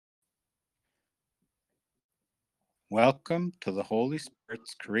Welcome to the Holy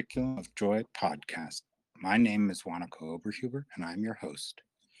Spirit's Curriculum of Joy podcast. My name is Wanako Oberhuber, and I'm your host.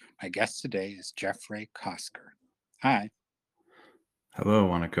 My guest today is Jeffrey Cosker. Hi. Hello,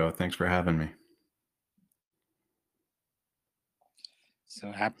 Wanako. Thanks for having me.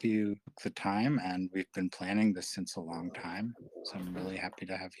 So happy you took the time, and we've been planning this since a long time. So I'm really happy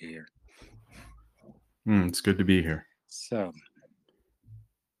to have you here. It's good to be here. So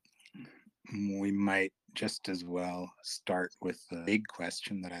we might just as well start with the big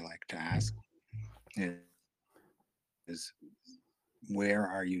question that I like to ask is where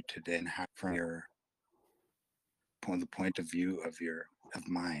are you today and how from the point of view of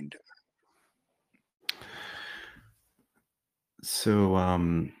mind? So,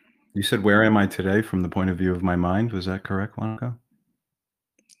 you said, where am I today from the point of view of my mind? Was that correct, Wanako?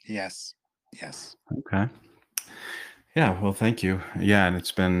 Yes. Okay. Yeah, well, thank you. Yeah, and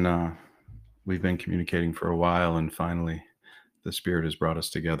it's been, we've been communicating for a while, and finally the Spirit has brought us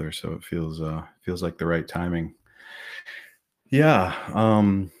together. So it feels like the right timing. Yeah,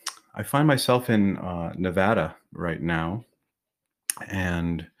 I find myself in Nevada right now.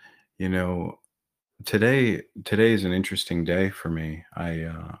 And, you know, today is an interesting day for me.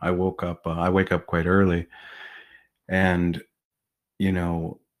 I woke up. I wake up quite early, and you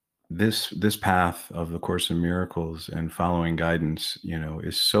know this path of the Course in Miracles and following guidance,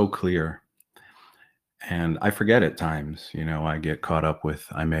 is so clear. And I forget at times. I get caught up with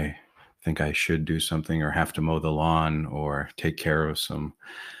I may think I should do something or have to mow the lawn or take care of some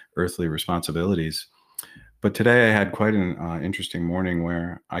earthly responsibilities. But today I had quite an interesting morning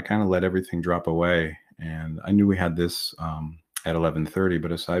where I kind of let everything drop away, and I knew we had this at 11:30.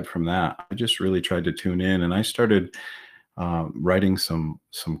 But aside from that, I just really tried to tune in, and I started writing some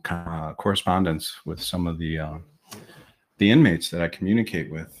correspondence with some of the inmates that I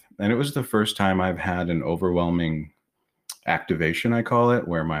communicate with, and it was the first time I've had an overwhelming activation, I call it,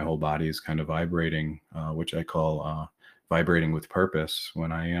 where my whole body is kind of vibrating, which I call vibrating with purpose,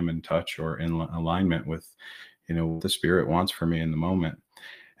 when I am in touch or in alignment with, what the Spirit wants for me in the moment.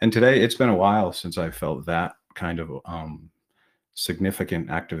 And today, it's been a while since I felt that kind of significant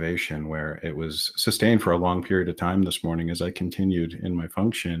activation, where it was sustained for a long period of time this morning as I continued in my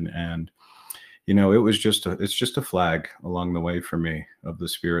function. And it's just a flag along the way for me of the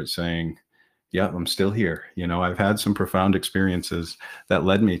Spirit saying, yeah, I'm still here. I've had some profound experiences that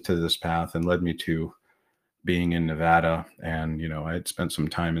led me to this path and led me to being in Nevada. And, I had spent some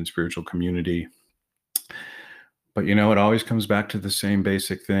time in spiritual community. But, it always comes back to the same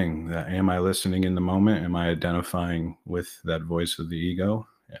basic thing, that am I listening in the moment? Am I identifying with that voice of the ego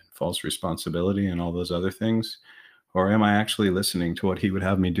and false responsibility and all those other things? Or am I actually listening to what he would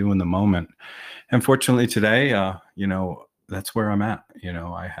have me do in the moment? And fortunately today, that's where I'm at.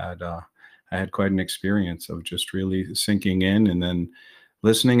 I had quite an experience of just really sinking in and then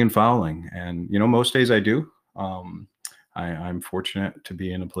listening and following. And, most days I do. I'm fortunate to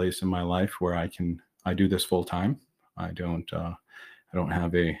be in a place in my life where I do this full time. I don't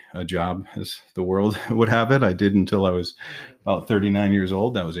have a job as the world would have it. I did until I was about 39 years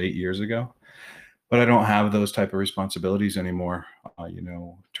old. That was 8 years ago. But I don't have those type of responsibilities anymore.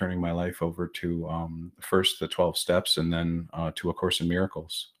 Turning my life over to first the 12 steps and then to A Course in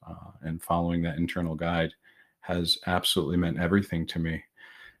Miracles, and following that internal guide has absolutely meant everything to me.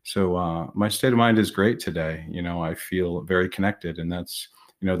 So my state of mind is great today. I feel very connected, and that's,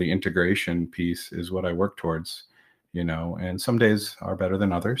 the integration piece is what I work towards, and some days are better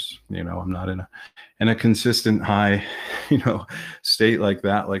than others. I'm not in a consistent high, state like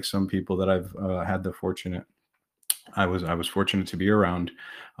that, like some people that I've had the fortunate, I was fortunate to be around.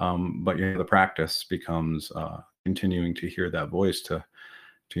 But the practice becomes continuing to hear that voice to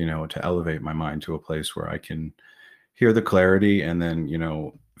elevate my mind to a place where I can hear the clarity and then,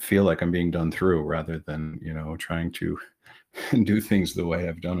 feel like I'm being done through, rather than, trying to do things the way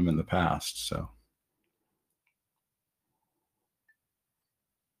I've done them in the past. So.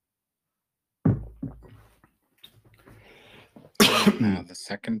 Now, the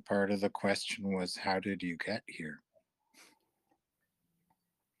second part of the question was, how did you get here?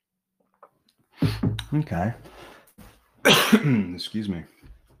 Okay. Excuse me.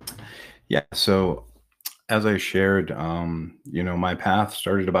 Yeah. So as I shared, my path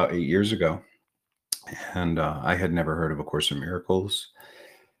started about 8 years ago, and I had never heard of A Course in Miracles.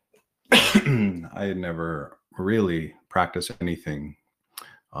 I had never really practiced anything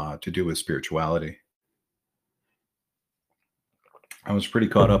to do with spirituality. I was pretty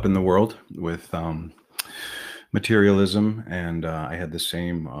caught up in the world with materialism, and I had the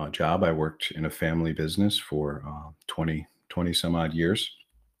same job. I worked in a family business for 20 some odd years.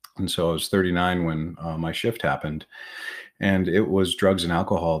 And so I was 39 when my shift happened. And it was drugs and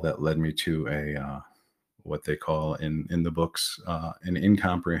alcohol that led me to what they call in the books, an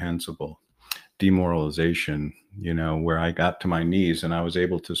incomprehensible demoralization, where I got to my knees and I was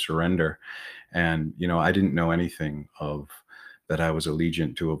able to surrender. And, I didn't know anything of that I was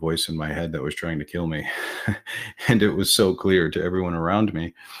allegiant to a voice in my head that was trying to kill me. And it was so clear to everyone around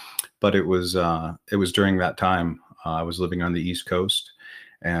me. But it was during that time, I was living on the East Coast,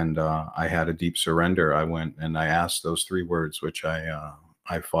 and I had a deep surrender. I went and I asked those three words, which I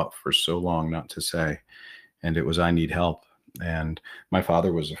fought for so long not to say, and it was, "I need help." And my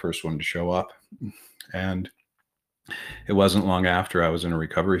father was the first one to show up. And it wasn't long after I was in a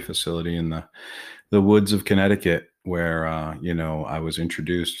recovery facility in the woods of Connecticut, where I was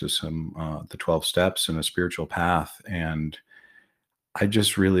introduced to some the 12 steps and a spiritual path, and I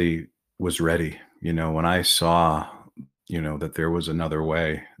just really was ready. When I saw, that there was another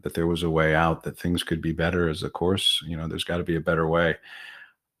way, that there was a way out, that things could be better as a course, there's got to be a better way.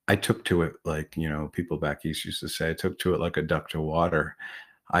 I took to it like, people back east used to say, I took to it like a duck to water.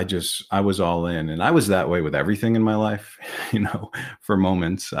 I was all in, and I was that way with everything in my life. For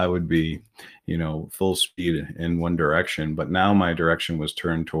moments I would be, full speed in one direction, but now my direction was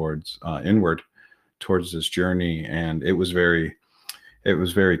turned towards inward, towards this journey. And it was very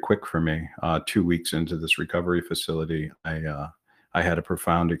quick for me. 2 weeks into this recovery facility, I had a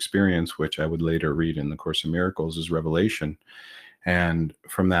profound experience, which I would later read in the Course in Miracles as revelation. And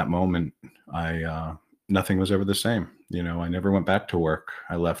from that moment, nothing was ever the same. I never went back to work.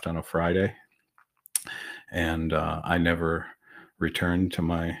 I left on a Friday, and I never returned to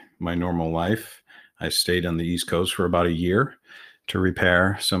my normal life. I stayed on the East Coast for about a year to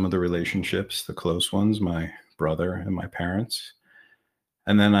repair some of the relationships, the close ones, my brother and my parents.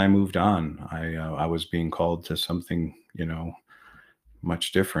 And then I moved on. I was being called to something,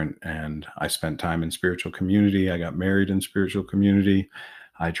 much different. And I spent time in spiritual community. I got married in spiritual community.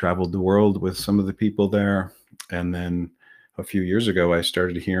 I traveled the world with some of the people there. And then a few years ago, I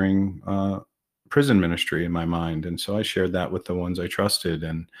started hearing prison ministry in my mind. And so I shared that with the ones I trusted,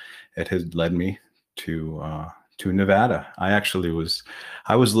 and it had led me to Nevada. I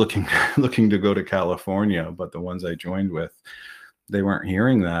was looking looking to go to California, but the ones I joined with, they weren't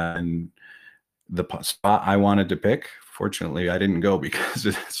hearing that. And the spot I wanted to pick, fortunately, I didn't go because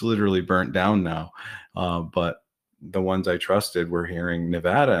it's literally burnt down now. But the ones I trusted were hearing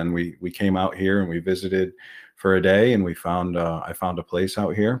Nevada, and we came out here and we visited for a day, and I found a place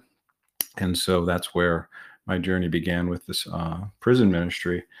out here. And so that's where my journey began with this prison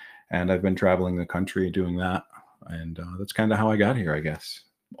ministry. And I've been traveling the country doing that. And that's kind of how I got here, I guess,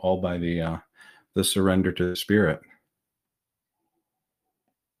 all by the surrender to the spirit.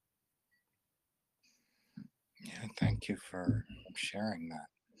 Yeah, thank you for sharing that.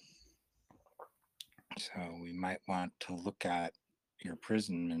 So we might want to look at your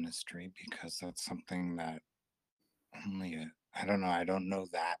prison ministry, because that's something that I don't know. I don't know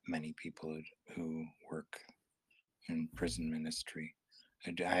that many people who work in prison ministry.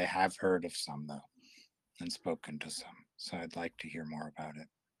 I have heard of some, though, and spoken to some. So I'd like to hear more about it.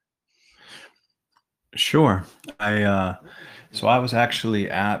 Sure. So I was actually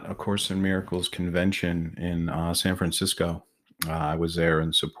at a Course in Miracles convention in San Francisco. I was there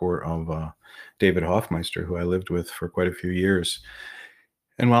in support of David Hoffmeister, who I lived with for quite a few years.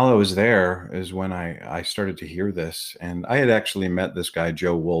 And while I was there is when I started to hear this. And I had actually met this guy,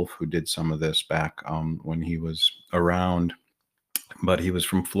 Joe Wolf, who did some of this back when he was around, but he was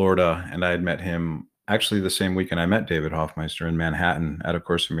from Florida. And I had met him actually the same weekend I met David Hoffmeister in Manhattan at a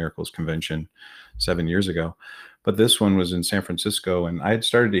Course in Miracles convention 7 years ago. But this one was in San Francisco, and I had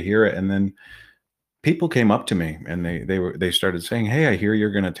started to hear it. And then people came up to me, and they started saying, "Hey, I hear you're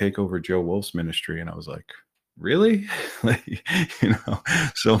going to take over Joe Wolf's ministry." And I was like, "Really?" Like,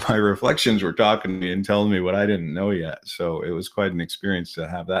 so my reflections were talking to me and telling me what I didn't know yet. So it was quite an experience to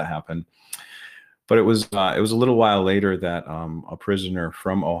have that happen. But it was a little while later that a prisoner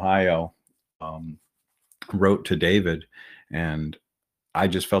from Ohio wrote to David, and I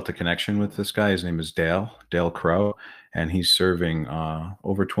just felt a connection with this guy. His name is Dale Crow, and he's serving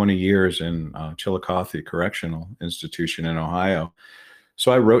over 20 years in Chillicothe Correctional Institution in Ohio.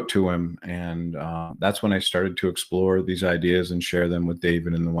 So I wrote to him, and that's when I started to explore these ideas and share them with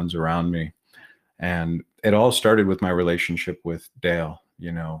David and the ones around me. And it all started with my relationship with Dale.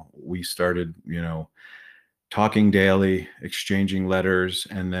 We started, talking daily, exchanging letters,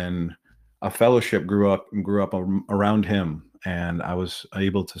 and then a fellowship grew up around him, and I was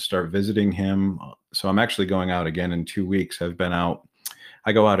able to start visiting him. So I'm actually going out again in 2 weeks. I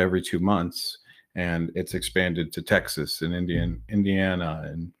go out every 2 months, and it's expanded to Texas and Indiana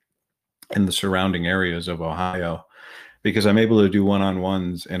and in the surrounding areas of Ohio, because I'm able to do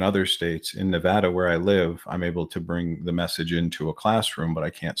one-on-ones in other states. In Nevada, where I live, I'm able to bring the message into a classroom, but I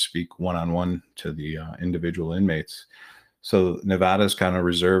can't speak one-on-one to the individual inmates. So Nevada's kind of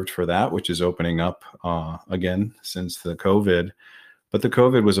reserved for that, which is opening up again since the COVID. But the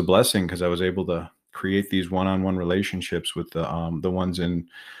COVID was a blessing because I was able to create these one-on-one relationships with the ones in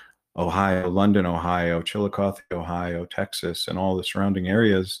Ohio, London, Ohio, Chillicothe, Ohio, Texas, and all the surrounding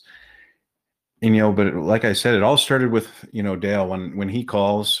areas. And, but like I said, it all started with, Dale, when he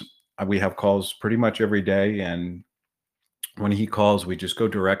calls, we have calls pretty much every day. And when he calls, we just go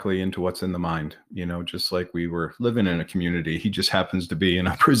directly into what's in the mind, just like we were living in a community. He just happens to be in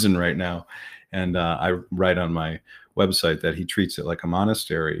a prison right now. And I write on my website that he treats it like a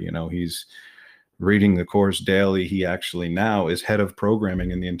monastery. He's reading the course daily. He actually now is head of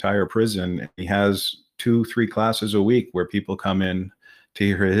programming in the entire prison. He has 2-3 classes a week where people come in to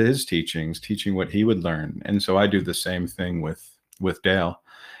hear his teaching what he would learn. And so I do the same thing with Dale.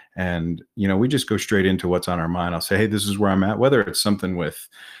 And, we just go straight into what's on our mind. I'll say, hey, this is where I'm at, whether it's something with,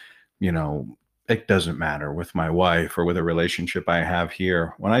 it doesn't matter, with my wife or with a relationship I have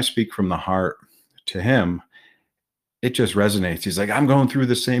here. When I speak from the heart to him, it just resonates. He's like, I'm going through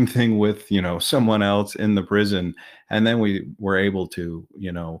the same thing with, someone else in the prison. And then we were able to,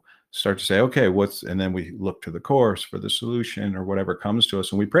 start to say, okay, and then we look to the course for the solution or whatever comes to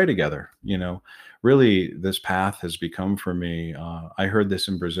us, and we pray together. Really, this path has become for me. I heard this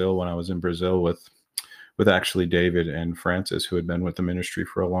in Brazil when I was in Brazil with actually David and Francis, who had been with the ministry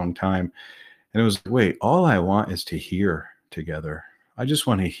for a long time. And it was, wait, all I want is to hear together. I just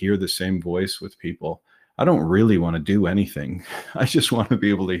want to hear the same voice with people. I don't really want to do anything. I just want to be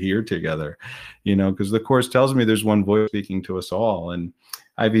able to hear together, because the course tells me there's one voice speaking to us all. And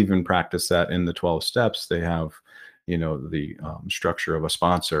I've even practiced that in the 12 steps. They have, the structure of a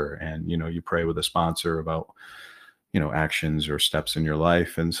sponsor, and, you pray with a sponsor about, actions or steps in your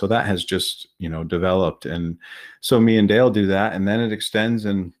life. And so that has just, developed. And so me and Dale do that, and then it extends.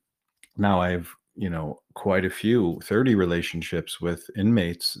 And now I've, quite a few 30 relationships with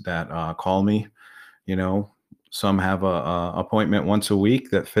inmates that call me. Some have a appointment once a week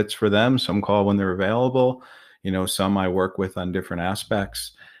that fits for them. Some call when they're available. Some I work with on different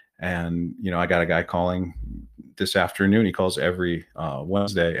aspects. And, I got a guy calling this afternoon. He calls every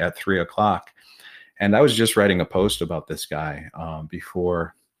Wednesday at 3:00. And I was just writing a post about this guy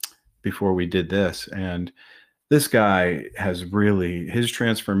before we did this. And this guy has really, his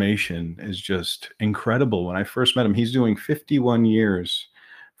transformation is just incredible. When I first met him, he's doing 51 years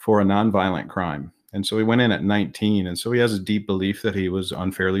for a nonviolent crime. And so he went in at 19. And so he has a deep belief that he was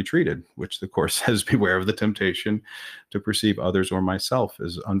unfairly treated, which the course says, beware of the temptation to perceive others or myself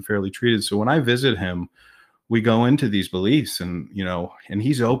as unfairly treated. So when I visit him, we go into these beliefs, and, and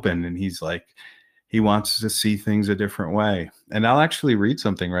he's open, and he's like, he wants to see things a different way. And I'll actually read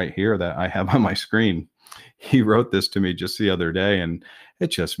something right here that I have on my screen. He wrote this to me just the other day, and it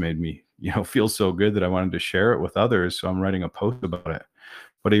just made me, feel so good that I wanted to share it with others. So I'm writing a post about it.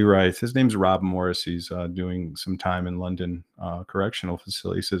 But he writes, his name's Rob Morris. He's doing some time in London correctional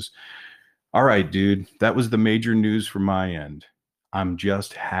facility. He says, all right, dude, that was the major news from my end. I'm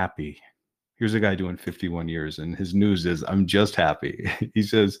just happy. Here's a guy doing 51 years, and his news is, I'm just happy. He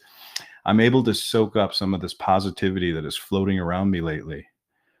says, I'm able to soak up some of this positivity that is floating around me lately.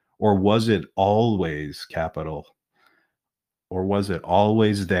 Or was it always, capital? Or was it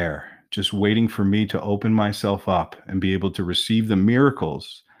always there, just waiting for me to open myself up and be able to receive the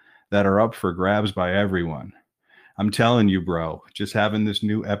miracles that are up for grabs by everyone? I'm telling you, bro, just having this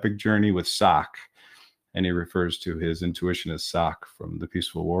new epic journey with Sock, and he refers to his intuition as Sock from The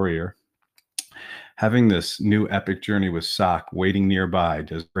Peaceful Warrior. Having this new epic journey with Sock waiting nearby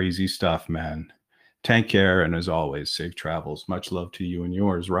does crazy stuff, man. Take care, and as always, safe travels. Much love to you and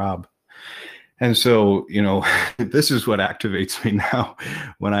yours, Rob. And so, this is what activates me now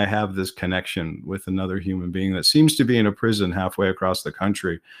when I have this connection with another human being that seems to be in a prison halfway across the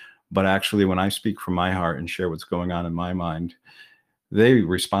country. But actually, when I speak from my heart and share what's going on in my mind, they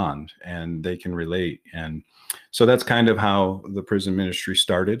respond and they can relate. And so that's kind of how the prison ministry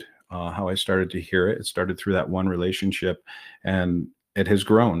started, how I started to hear it. It started through that one relationship, and it has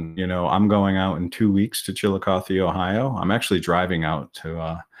grown. I'm going out in 2 weeks to Chillicothe, Ohio. I'm actually driving out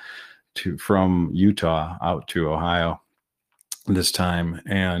from Utah out to Ohio this time.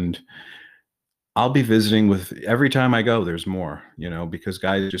 And I'll be visiting with, every time I go, there's more, because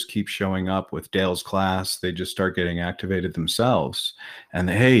guys just keep showing up with Dale's class. They just start getting activated themselves, and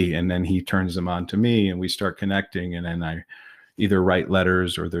then he turns them on to me, and we start connecting. And then I either write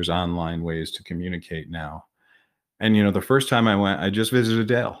letters, or there's online ways to communicate now. And, the first time I went, I just visited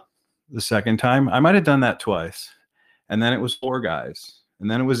Dale. the second time. I might have done that twice. And then it was 4 guys. And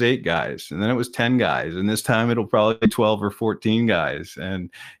then it was 8 guys. And then it was 10 guys. And this time it'll probably be 12 or 14 guys.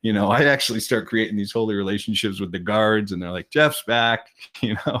 And, I actually start creating these holy relationships with the guards. And they're like, Jeff's back,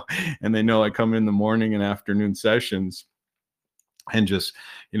 and they know I come in the morning and afternoon sessions and just,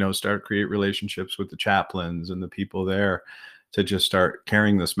 start create relationships with the chaplains and the people there to just start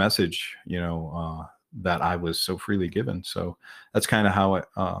carrying this message, that I was so freely given. So that's kind of how it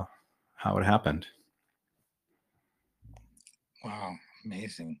happened. Wow,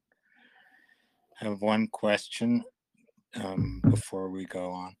 amazing. I have one question before we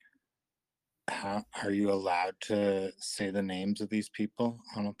go on. How are you allowed to say the names of these people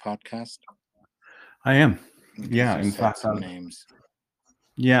on a podcast? I am. Because Yeah, you in said fact, some names.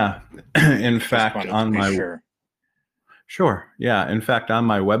 yeah, in Just fact, wanted to be sure. Sure. Yeah. In fact, on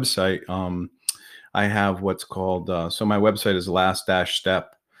my website, I have what's called, so my website is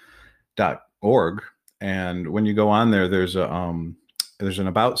last-step.org. And when you go on there, there's an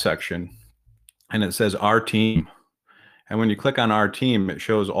about section and it says our team. And when you click on our team, it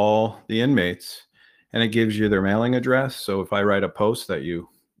shows all the inmates and it gives you their mailing address. So if I write a post that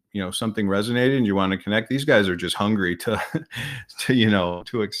something resonated and you want to connect, these guys are just hungry to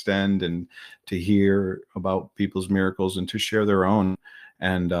to extend and to hear about people's miracles and to share their own.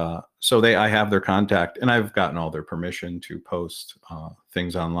 And so I have their contact, and I've gotten all their permission to post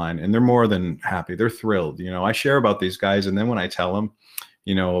things online, and they're more than happy. They're thrilled. I share about these guys, and then when I tell them,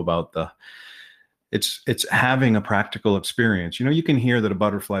 about it's having a practical experience. You can hear that a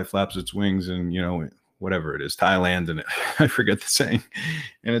butterfly flaps its wings and, whatever it is, Thailand, and I forget the saying,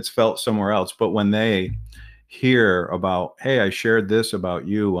 and it's felt somewhere else. But when they hear about, hey, I shared this about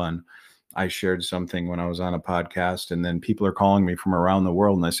you I shared something when I was on a podcast, and then people are calling me from around the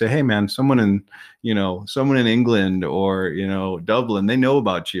world and I say, hey man, someone in England or, Dublin, they know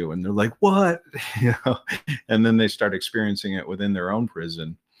about you. And they're like, what? And then they start experiencing it within their own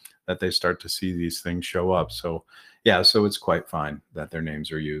prison, that they start to see these things show up. So yeah, so it's quite fine that their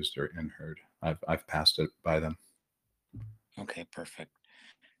names are used and heard. I've passed it by them. Okay, perfect.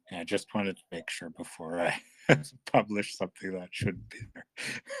 Yeah, I just wanted to make sure before I publish something that shouldn't be there.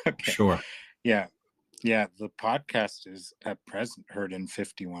 Okay. Sure. Yeah. Yeah. The podcast is at present heard in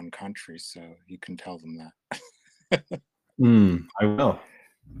 51 countries, so you can tell them that. I will.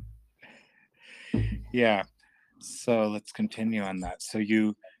 Yeah. So let's continue on that. So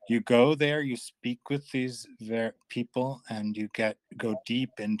you go there, you speak with these people, and you go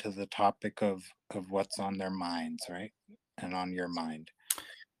deep into the topic of what's on their minds, right? And on your mind.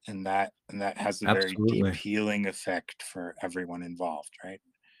 And that has a very deep Absolutely. healing effect for everyone involved, right?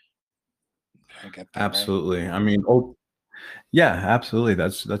 I get that Absolutely. I mean, yeah, absolutely.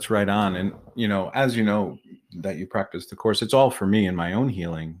 That's right on. And as you know, that you practice the course, it's all for me and my own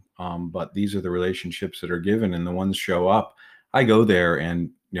healing. But these are the relationships that are given, and the ones show up. I go there, and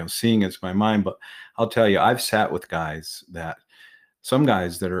seeing it's my mind. But I'll tell you, I've sat with some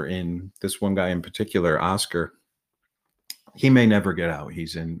guys that are in, this one guy in particular, Oscar. He may never get out.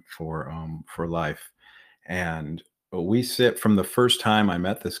 He's in for life. And we sit, from the first time I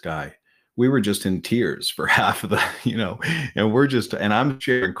met this guy, we were just in tears for half of the, and I'm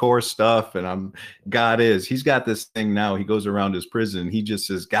sharing core stuff, and he's got this thing now. He goes around his prison. He just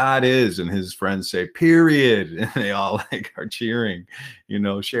says, God is. And his friends say, period. And they all are cheering,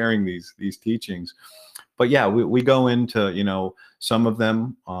 sharing these teachings. But yeah, we go into, some of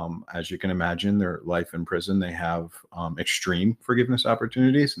them, as you can imagine, their life in prison, they have extreme forgiveness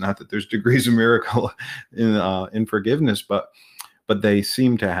opportunities. Not that there's degrees of miracle in forgiveness, but they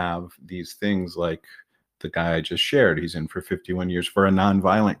seem to have these things like the guy I just shared. He's in for 51 years for a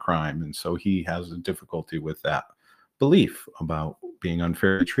nonviolent crime. And so he has a difficulty with that belief about being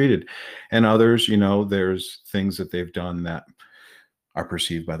unfairly treated. And others, there's things that they've done that are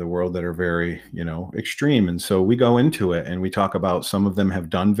perceived by the world that are very, extreme. And so we go into it and we talk about, some of them have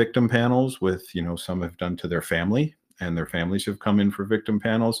done victim panels with, some have done to their family, and their families have come in for victim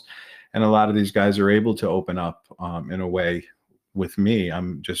panels. And a lot of these guys are able to open up in a way with me.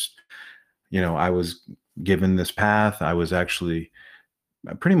 I'm just, I was given this path. I was actually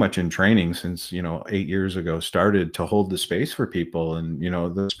pretty much in training since 8 years ago, started to hold the space for people, and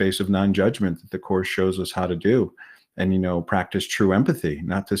the space of non-judgment that the course shows us how to do, and practice true empathy,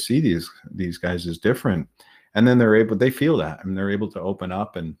 not to see these guys as different. And then they feel that, and they're able to open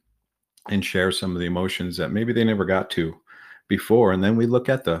up and share some of the emotions that maybe they never got to before. And then we look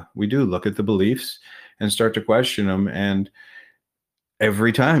at the beliefs and start to question them. And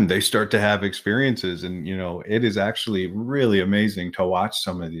every time they start to have experiences, and it is actually really amazing to watch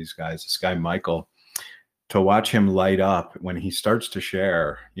some of these guys. This guy Michael, to watch him light up when he starts to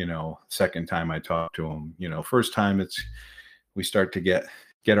share, second time I talk to him, first time we start to get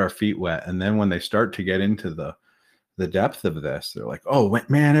our feet wet. And then when they start to get into the depth of this, they're like, oh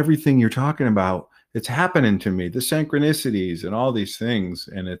man, everything you're talking about, it's happening to me, the synchronicities and all these things.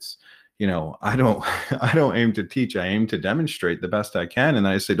 And it's, I don't, I don't aim to teach, I aim to demonstrate the best I can. And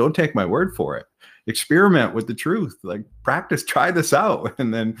I say, don't take my word for it. Experiment with the truth, like practice, try this out.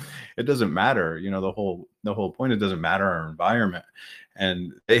 And then it doesn't matter, the whole point, it doesn't matter our environment.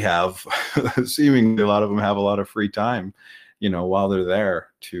 And they have seemingly a lot of them have a lot of free time, while they're there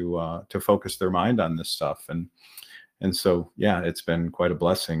to focus their mind on this stuff. And so, yeah, it's been quite a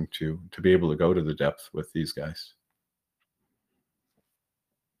blessing to be able to go to the depth with these guys.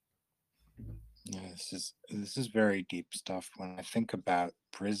 Yeah, this is very deep stuff. When I think about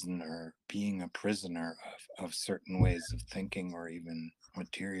being a prisoner of certain ways of thinking or even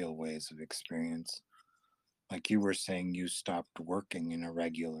material ways of experience, like you were saying, you stopped working in a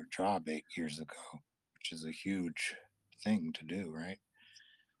regular job 8 years ago, which is a huge thing to do, right?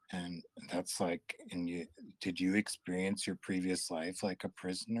 And that's like, did you experience your previous life like a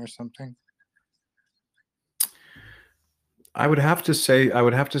prison or something? I would have to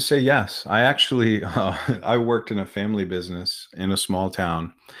say yes. I actually, I worked in a family business in a small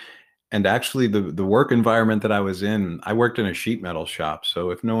town. And actually, the work environment that I was in, I worked in a sheet metal shop.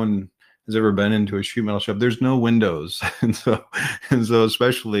 So if no one has ever been into a sheet metal shop, there's no windows, and so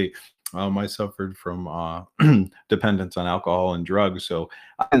especially, I suffered from dependence on alcohol and drugs. So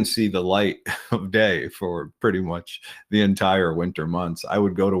I didn't see the light of day for pretty much the entire winter months. I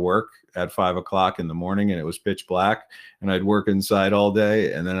would go to work at 5 o'clock in the morning, and it was pitch black, and I'd work inside all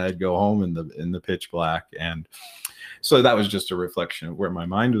day, and then I'd go home in the pitch black. And so that was just a reflection of where my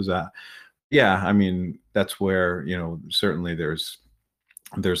mind was at. Yeah, I mean, that's where, certainly there's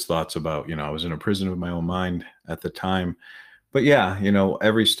thoughts about, I was in a prison of my own mind at the time. But yeah,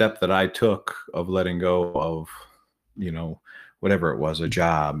 every step that I took of letting go of, whatever it was, a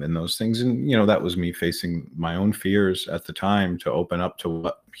job and those things. And, that was me facing my own fears at the time to open up to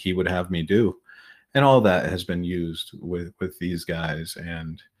what he would have me do. And all that has been used with these guys.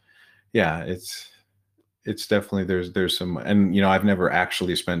 And yeah, it's definitely, there's some, and I've never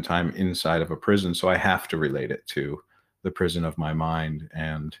actually spent time inside of a prison, so I have to relate it to the prison of my mind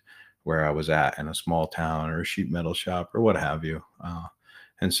and where I was at in a small town or a sheet metal shop or what have you.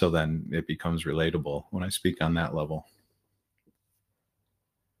 And so then it becomes relatable when I speak on that level.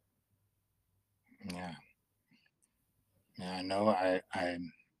 Yeah, yeah. I know.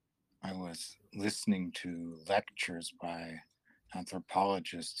 I was listening to lectures by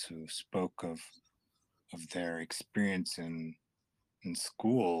anthropologists who spoke of their experience in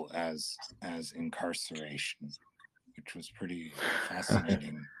school as incarceration, which was pretty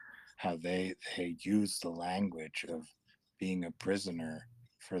fascinating. How they use the language of being a prisoner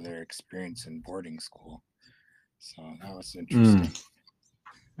for their experience in boarding school. So that was Mm, interesting.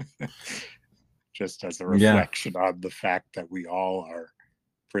 Just as a yeah, reflection on the fact that we all are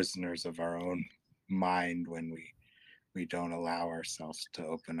prisoners of our own mind when we don't allow ourselves to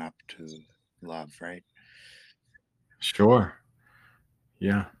open up to love, right? sure.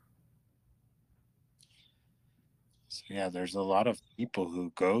 Yeah. So yeah, there's a lot of people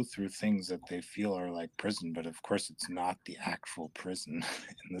who go through things that they feel are like prison, but of course it's not the actual prison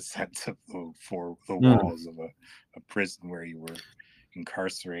in the sense of the Mm, walls of a prison where you were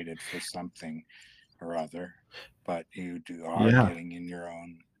incarcerated for something or other. But are yeah. getting in your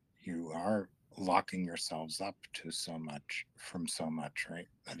own, you are locking yourselves up to so much from so much, right?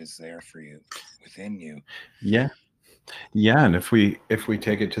 That is there for you within you. Yeah. Yeah, and if we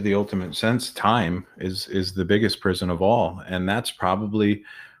take it to the ultimate sense, time is the biggest prison of all, and that's probably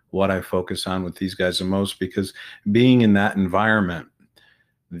what I focus on with these guys the most, because being in that environment,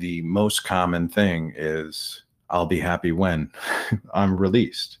 the most common thing is I'll be happy when I'm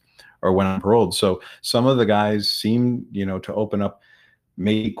released or when I'm paroled. So some of the guys seem, to open up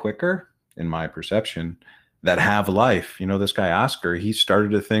maybe quicker in my perception, that have life. This guy Oscar, he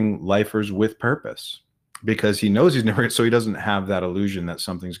started a thing, Lifers with Purpose, because he knows he's never, so he doesn't have that illusion that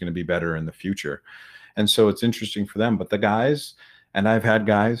something's going to be better in the future. And so it's interesting for them. But the guys, and I've had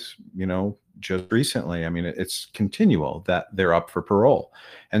guys, just recently, I mean, it's continual that they're up for parole.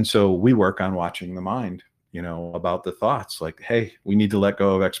 And so we work on watching the mind, about the thoughts, like, hey, we need to let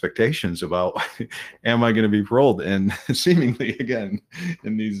go of expectations about am I going to be paroled? And seemingly, again,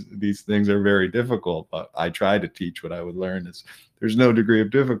 and these things are very difficult, but I try to teach what I would learn is there's no degree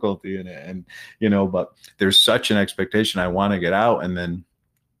of difficulty in it. And, but there's such an expectation, I want to get out. And then,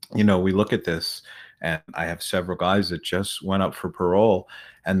 we look at this And I have several guys that just went up for parole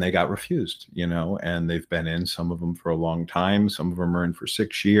and they got refused, and they've been in, some of them for a long time. Some of them are in for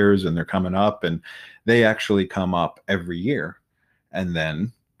 6 years and they're coming up, and they actually come up every year. And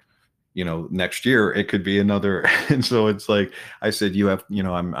then, next year it could be another. And so it's like I said,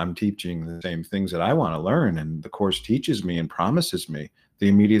 I'm teaching the same things that I want to learn. And the course teaches me and promises me the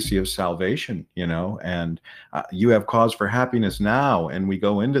immediacy of salvation, and you have cause for happiness now. And we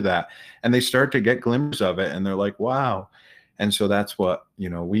go into that and they start to get glimmers of it and they're like, wow. And so that's what,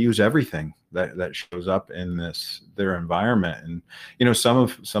 we use everything that shows up in their environment. And,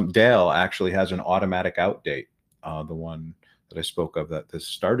 some Dale actually has an automatic outdate. The one that I spoke of that this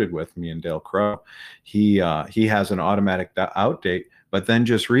started with, me and Dale Crow, he has an automatic outdate. But then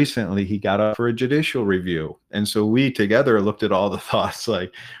just recently he got up for a judicial review. And so we together looked at all the thoughts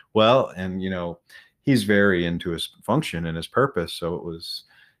like, well, and, he's very into his function and his purpose. So it was,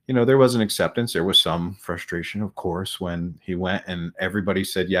 there was an acceptance. There was some frustration, of course, when he went and everybody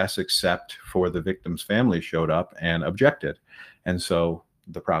said yes, except for the victim's family showed up and objected. And so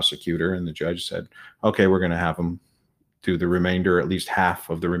the prosecutor and the judge said, okay, we're going to have him do the remainder, at least half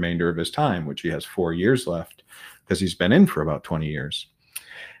of the remainder of his time, which he has 4 years left because he's been in for about 20 years.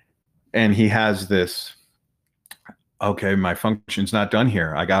 And he has this, okay, my function's not done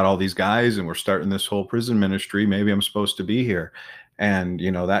here. I got all these guys and we're starting this whole prison ministry. Maybe I'm supposed to be here. And,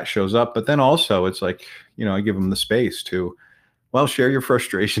 that shows up. But then also it's like, I give him the space to, well, share your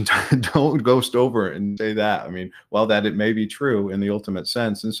frustration. Don't ghost over and say that. I mean, well, that it may be true in the ultimate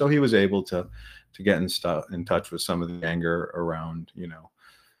sense. And so he was able to get in touch with some of the anger around,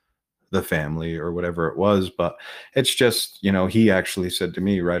 the family or whatever it was. But it's just, he actually said to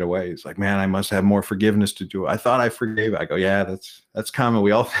me right away, he's like, man, I must have more forgiveness to do. I thought I forgave. I go, yeah, that's common.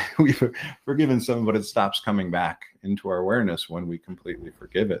 We all think we've forgiven some, but it stops coming back into our awareness when we completely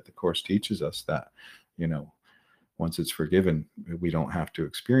forgive it. The Course teaches us that, once it's forgiven, we don't have to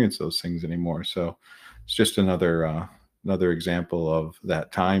experience those things anymore. So it's just another example of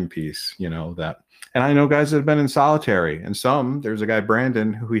that time piece, that. And I know guys that have been in solitary, and there's a guy,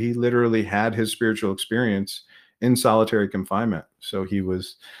 Brandon, who he literally had his spiritual experience in solitary confinement. So he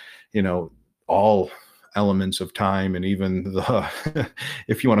was, all elements of time, and even the,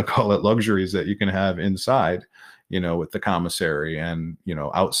 if you want to call it, luxuries that you can have inside, with the commissary and,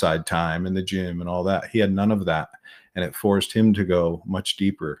 outside time and the gym and all that. He had none of that. And it forced him to go much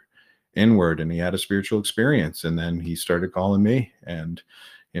deeper inward, and he had a spiritual experience. And then he started calling me, and,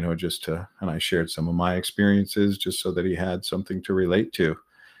 and I shared some of my experiences just so that he had something to relate to.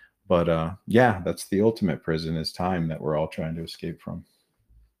 But yeah, that's the ultimate prison, is time that we're all trying to escape from.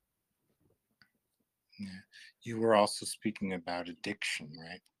 Yeah. You were also speaking about addiction,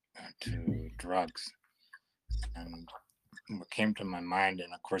 right? To drugs. And what came to my mind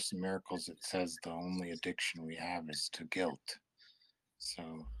in A Course in Miracles, it says the only addiction we have is to guilt. So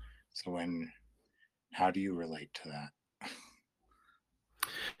how do you relate to that?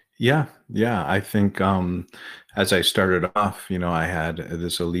 Yeah. I think as I started off, I had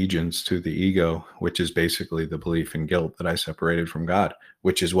this allegiance to the ego, which is basically the belief in guilt that I separated from God,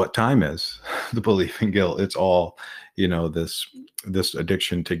 which is what time is. The belief in guilt. It's all, this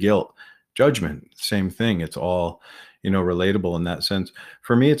addiction to guilt. Judgment, same thing. It's all, relatable in that sense.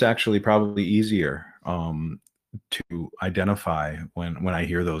 For me, it's actually probably easier to identify when I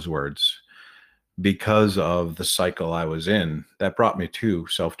hear those words, because of the cycle I was in that brought me to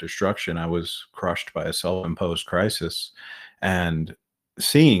self-destruction. I was crushed by a self-imposed crisis, and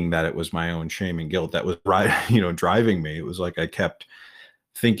seeing that it was my own shame and guilt that was driving me. It was like I kept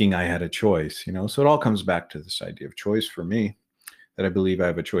thinking I had a choice, so it all comes back to this idea of choice for me, that I believe I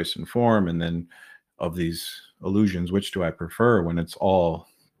have a choice in form. And then of these illusions, which do I prefer, when it's all,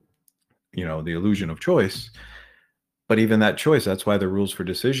 the illusion of choice. But even that choice, that's why the rules for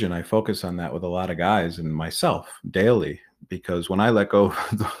decision, I focus on that with a lot of guys and myself daily, because when I let go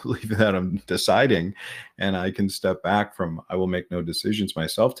of the belief that I'm deciding, and I can step back from, I will make no decisions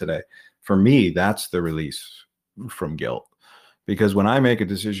myself today, for me, that's the release from guilt. Because when I make a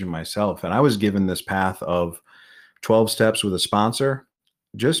decision myself, and I was given this path of 12 steps with a sponsor,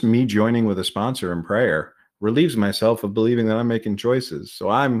 just me joining with a sponsor in prayer relieves myself of believing that I'm making choices. So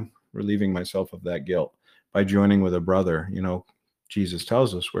I'm relieving myself of that guilt by joining with a brother. Jesus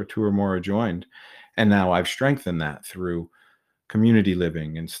tells us where two or more are joined. And now I've strengthened that through community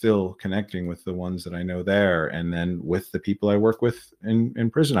living and still connecting with the ones that I know there. And then with the people I work with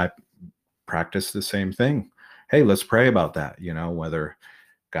in prison, I practice the same thing. Hey, let's pray about that, whether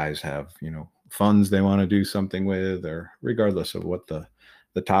guys have, funds they want to do something with, or regardless of what the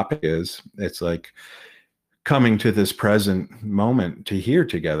topic is, it's like coming to this present moment to hear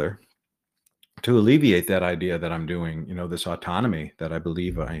together, to alleviate that idea that I'm doing, this autonomy that I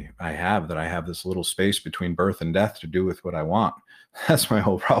believe I have, that I have this little space between birth and death to do with what I want. That's my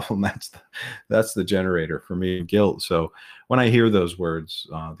whole problem. That's the generator for me of guilt. So when I hear those words,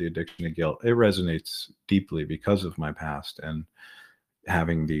 the addiction to guilt, it resonates deeply because of my past and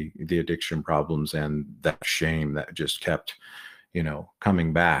having the addiction problems and that shame that just kept,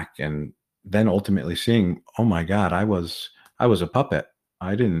 coming back. And then ultimately seeing, oh my God, I was a puppet.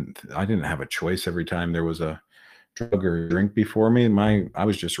 I didn't have a choice every time there was a drug or drink before me. I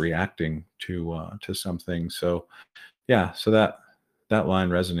was just reacting to something. So yeah, so that line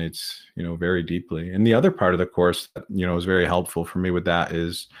resonates, very deeply. And the other part of the course that, is very helpful for me with that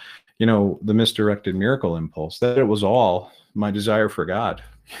is, the misdirected miracle impulse, that it was all my desire for God.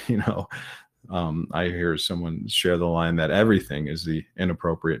 you know, I hear someone share the line that everything is the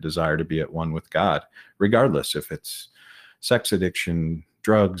inappropriate desire to be at one with God, regardless if it's sex addiction,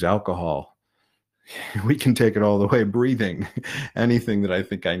 drugs, alcohol. We can take it all the way. Breathing, anything that I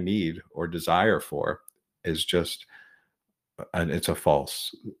think I need or desire for is just, and it's a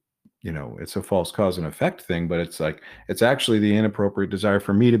false cause and effect thing, but it's like, it's actually the inappropriate desire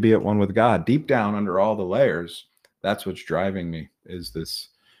for me to be at one with God. Deep down under all the layers, that's what's driving me, is this,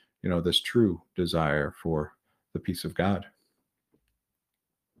 this true desire for the peace of God.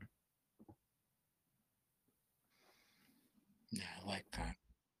 Yeah, I like that.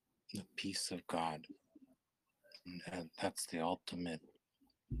 The peace of God. And that's the ultimate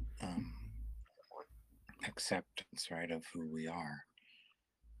um, acceptance, right, of who we are.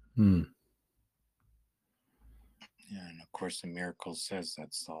 Hmm. Yeah, and of course, the miracle says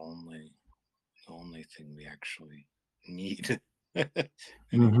that's the only thing we actually need,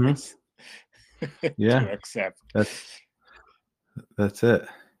 Hmm. anyways, Yeah, to accept. that's that's it.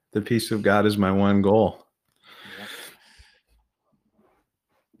 The peace of God is my one goal. Yep.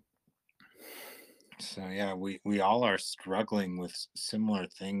 So yeah, we all are struggling with similar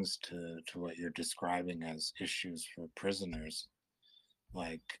things to what you're describing as issues for prisoners.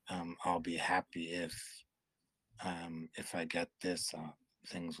 Like, I'll be happy if I get this,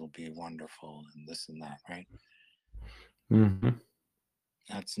 things will be wonderful, and this and that, right? Hmm.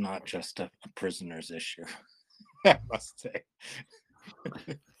 That's not just a prisoner's issue, I must say.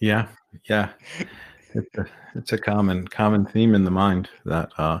 Yeah, yeah. It's a common theme in the mind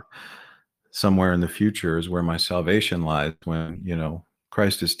that somewhere in the future is where my salvation lies, when,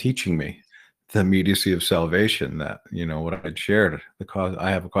 Christ is teaching me the immediacy of salvation, that, what I'd shared, the cause,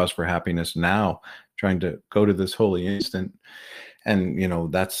 I have a cause for happiness now, trying to go to this holy instant.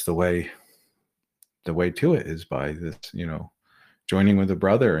 And, that's the way to it is by this, joining with a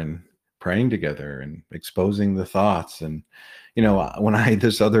brother and praying together and exposing the thoughts. And, when I,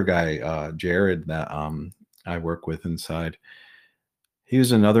 this other guy, Jared, that I work with inside, he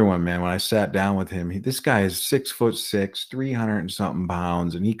was another one, man. When I sat down with him, this guy is 6'6", 300 and something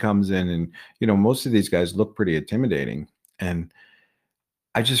pounds. And he comes in and, most of these guys look pretty intimidating. And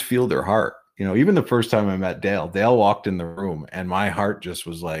I just feel their heart. Even the first time I met Dale walked in the room and my heart just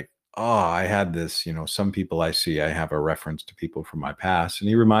was like, oh, I had this, some people I see, I have a reference to people from my past. And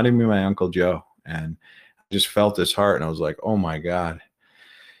he reminded me of my Uncle Joe. And I just felt his heart. And I was like, oh my God.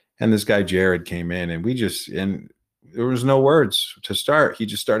 And this guy Jared came in, and and there was no words to start. He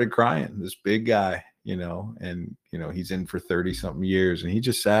just started crying. This big guy, and he's in for 30 something years, and he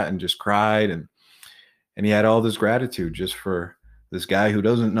just sat and just cried, and he had all this gratitude just for this guy who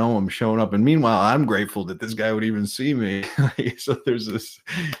doesn't know him showing up. And meanwhile, I'm grateful that this guy would even see me. So there's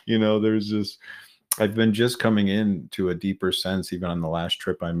this, I've been just coming into a deeper sense, even on the last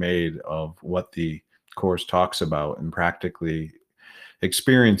trip I made, of what the course talks about, and practically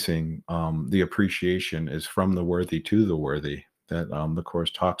experiencing the appreciation is from the worthy to the worthy, that the course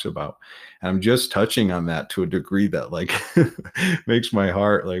talks about. And I'm just touching on that to a degree that, like, makes my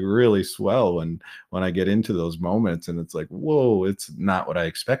heart like really swell when I get into those moments, and it's like, whoa, it's not what I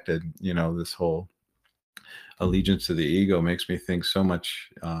expected. This whole allegiance to the ego makes me think so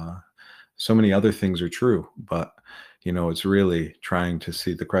many other things are true, but it's really trying to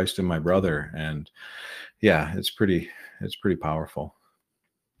see the Christ in my brother. And yeah, it's pretty powerful.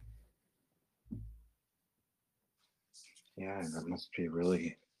 Yeah, that must be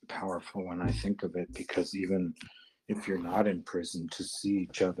really powerful when I think of it, because even if you're not in prison, to see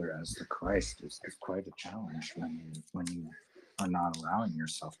each other as the Christ is quite a challenge when you are not allowing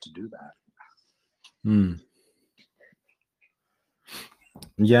yourself to do that. Hmm.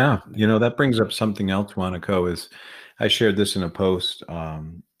 Yeah, that brings up something else, Wanako, is I shared this in a post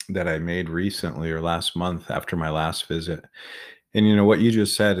that I made recently, or last month after my last visit. And what you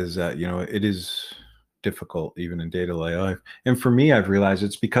just said is that, it is difficult even in day-to-day life. And for me, I've realized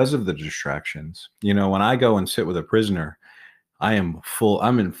it's because of the distractions. When I go and sit with a prisoner, I'm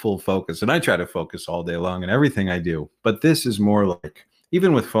in full focus, and I try to focus all day long in everything I do. But this is more like,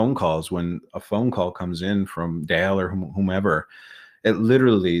 even with phone calls, when a phone call comes in from Dale or whomever, it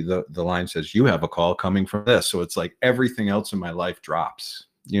literally, the line says, "You have a call coming from this." So it's like everything else in my life drops.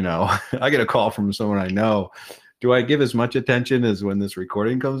 I get a call from someone I know. Do I give as much attention as when this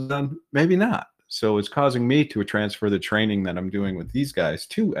recording comes on? Maybe not. So it's causing me to transfer the training that I'm doing with these guys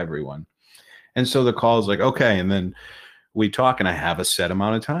to everyone. And so the call is like, okay. And then we talk, and I have a set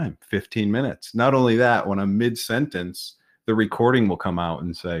amount of time, 15 minutes. Not only that, when I'm mid sentence, the recording will come out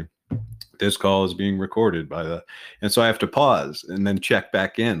and say, "This call is being recorded by the," and so I have to pause and then check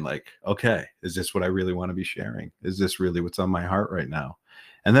back in, like, okay, is this what I really want to be sharing? Is this really what's on my heart right now?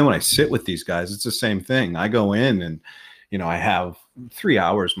 And then when I sit with these guys, it's the same thing. I go in and, I have 3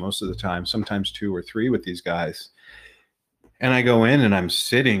 hours most of the time, sometimes 2 or 3 with these guys. And I go in and I'm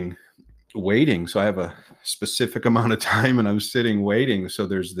sitting waiting. So I have a specific amount of time, and I'm sitting waiting. So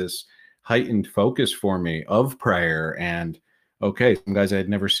there's this heightened focus for me of prayer. And okay, some guys I had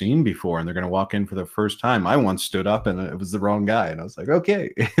never seen before, and they're going to walk in for the first time. I once stood up and it was the wrong guy. And I was like,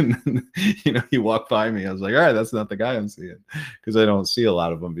 okay. And then, he walked by me. I was like, all right, that's not the guy I'm seeing, because I don't see a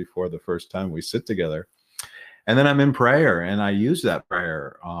lot of them before the first time we sit together. And then I'm in prayer, and I use that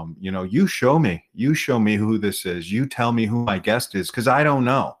prayer. You show me who this is. You tell me who my guest is, because I don't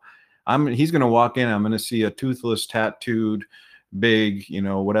know. He's going to walk in. I'm going to see a toothless, tattooed, big,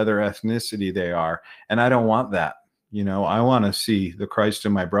 what other ethnicity they are. And I don't want that. I want to see the Christ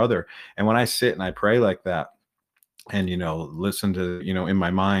in my brother. And when I sit and I pray like that, and, listen to, in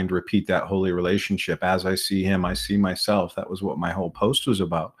my mind, repeat that holy relationship, as I see him, I see myself. That was what my whole post was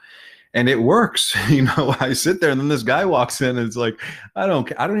about. And it works. I sit there, and then this guy walks in, and it's like, I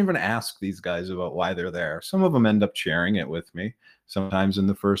don't even ask these guys about why they're there. Some of them end up sharing it with me, sometimes in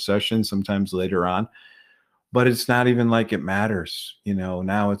the first session, sometimes later on. But it's not even like it matters.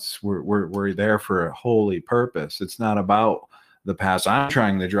 Now we're there for a holy purpose. It's not about the past. I'm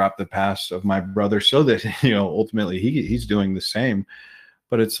trying to drop the past of my brother so that, ultimately he's doing the same.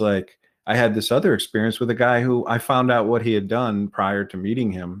 But it's like, I had this other experience with a guy who I found out what he had done prior to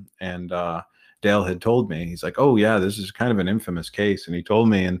meeting him. And Dale had told me, he's like, "Oh yeah, this is kind of an infamous case." And he told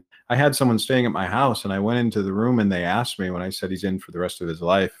me, and I had someone staying at my house, and I went into the room, and they asked me, when I said he's in for the rest of his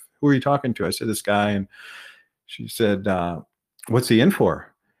life, "Who are you talking to?" I said, "This guy." And she said, "What's he in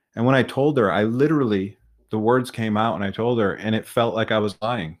for?" And when I told her, the words came out, and I told her, and it felt like I was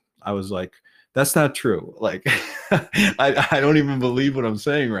lying. I was like, that's not true. Like, I don't even believe what I'm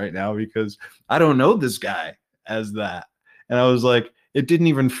saying right now, because I don't know this guy as that. And I was like, it didn't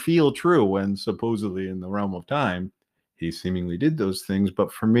even feel true, when supposedly in the realm of time, he seemingly did those things.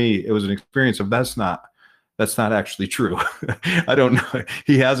 But for me, it was an experience of that's not actually true. I don't know.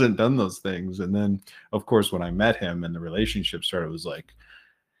 He hasn't done those things. And then, of course, when I met him and the relationship started, it was like,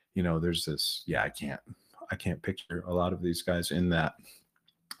 there's this, yeah, I can't picture a lot of these guys in that,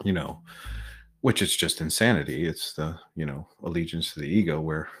 which is just insanity. It's the, allegiance to the ego,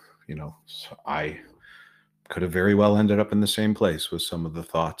 where, I could have very well ended up in the same place with some of the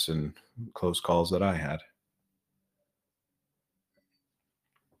thoughts and close calls that I had.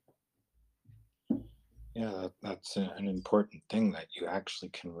 Yeah, that's an important thing, that you actually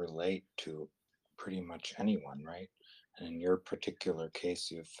can relate to pretty much anyone, right? And in your particular case,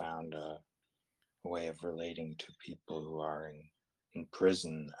 you've found a way of relating to people who are in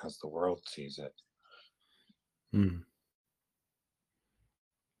prison as the world sees it. Mm.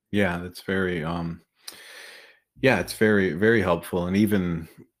 Yeah, that's very, yeah, it's very, very helpful. And even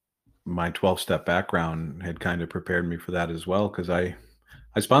my 12-step background had kind of prepared me for that as well, because I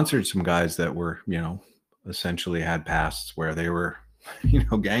sponsored some guys that were, essentially had pasts where they were,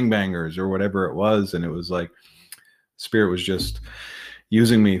 gangbangers or whatever it was. And it was like, Spirit was just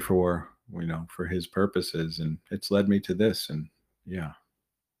using me for, for his purposes. And it's led me to this. And yeah.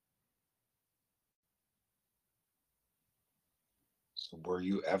 So were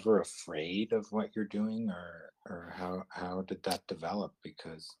you ever afraid of what you're doing, or how did that develop?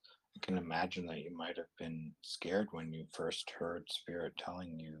 Because I can imagine that you might have been scared when you first heard Spirit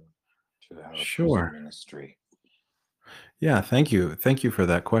telling you to have a prison Sure. ministry. Yeah. Thank you. Thank you for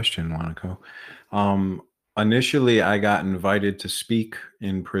that question, Monaco. Um, Initially, I got invited to speak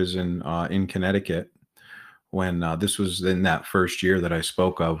in prison in Connecticut, when this was in that first year that I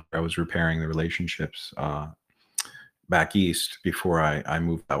spoke of. I was repairing the relationships back east before I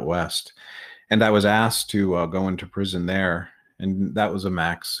moved out west. And I was asked to go into prison there. And that was a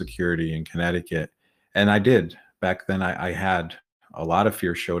max security in Connecticut. And I did. Back then, I had a lot of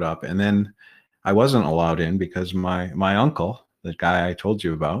fear showed up. And then I wasn't allowed in because my uncle, the guy I told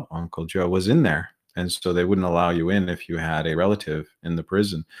you about, Uncle Joe, was in there. And so they wouldn't allow you in if you had a relative in the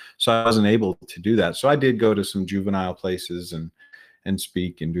prison. So I wasn't able to do that. So I did go to some juvenile places and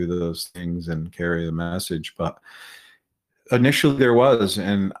speak and do those things and carry the message. But initially there was,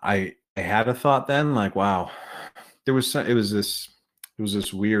 and I had a thought then, like, wow, it was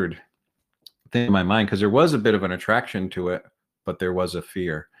this weird thing in my mind, because there was a bit of an attraction to it, but there was a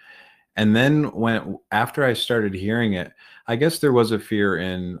fear. And then when after I started hearing it, I guess there was a fear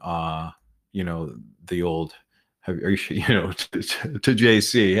in you know, the old, are you sure, you know, to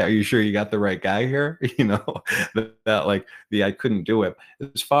JC, are you sure you got the right guy here? You know, that like the I couldn't do it.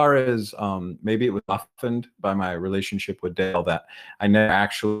 As far as maybe it was softened by my relationship with Dale, that I never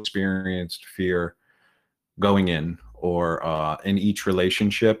actually experienced fear going in or in each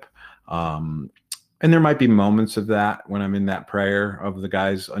relationship. Um, and there might be moments of that when I'm in that prayer of the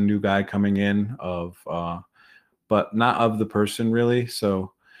guys, a new guy coming in, of but not of the person really.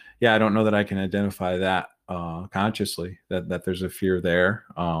 So yeah, I don't know that I can identify that consciously, that there's a fear there.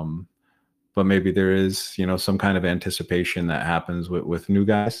 But maybe there is, you know, some kind of anticipation that happens with new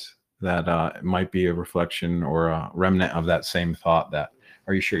guys, that might be a reflection or a remnant of that same thought, that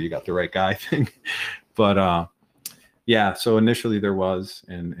are you sure you got the right guy thing. But yeah, so initially there was,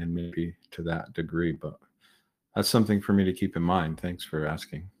 and maybe to that degree, but that's something for me to keep in mind. Thanks for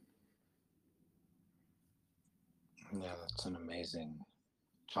asking. Yeah, that's an amazing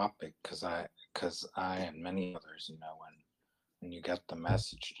topic, because I and many others, when you get the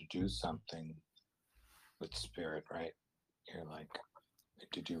message to do something with spirit, right? You're like,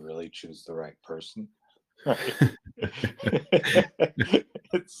 did you really choose the right person? Right.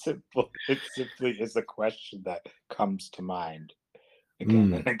 It's simple. It simply is a question that comes to mind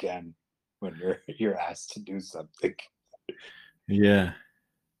again Mm, and again when you're asked to do something. yeah,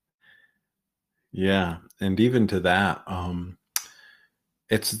 yeah, and even to that,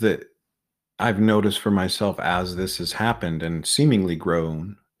 it's that I've noticed for myself, as this has happened and seemingly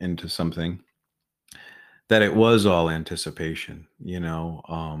grown into something, that it was all anticipation, you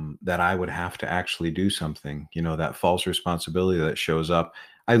know, that I would have to actually do something, you know, that false responsibility that shows up.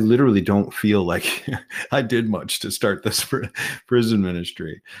 I literally don't feel like I did much to start this prison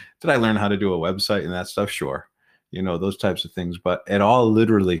ministry. Did I learn how to do a website and that stuff? Sure. You know, those types of things, but it all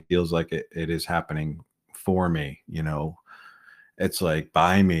literally feels like it is happening for me, you know, it's like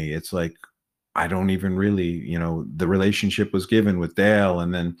by me. It's like I don't even really, you know, the relationship was given with Dale,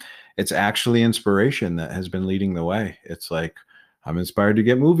 and then it's actually inspiration that has been leading the way. It's like I'm inspired to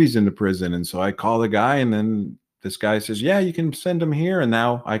get movies into prison, and so I call the guy, and then this guy says, "Yeah, you can send them here," and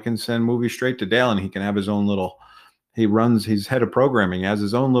now I can send movies straight to Dale, and he can have his own little. He runs. He's head of programming. He has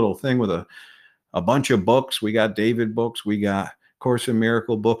his own little thing with a bunch of books. We got David books. We got Course in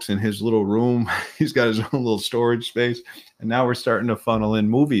Miracle books in his little room. He's got his own little storage space. And now we're starting to funnel in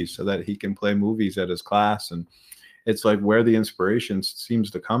movies so that he can play movies at his class. And it's like where the inspiration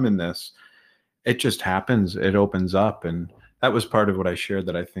seems to come in this, it just happens. It opens up. And that was part of what I shared,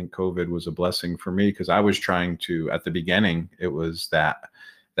 that I think COVID was a blessing for me, because I was trying to, at the beginning, it was that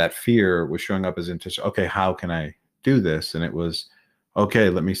fear was showing up as interest. Okay, how can I do this? And it was, okay,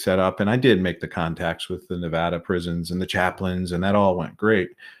 let me set up. And I did make the contacts with the Nevada prisons and the chaplains, and that all went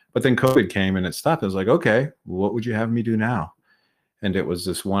great. But then COVID came and it stopped. I was like, okay, what would you have me do now? And it was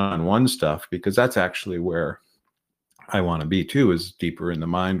this one-on-one stuff, because that's actually where I want to be too, is deeper in the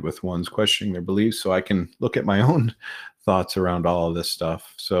mind with one's questioning their beliefs, so I can look at my own thoughts around all of this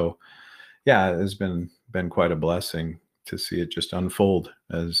stuff. So yeah, it has been quite a blessing to see it just unfold,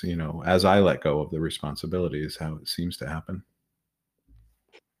 as you know, as I let go of the responsibility, is how it seems to happen.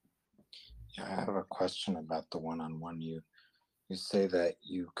 Yeah, I have a question about the one-on-one. You say that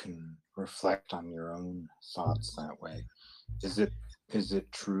you can reflect on your own thoughts that way. Is it is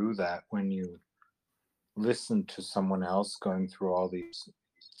it true that when you listen to someone else going through all these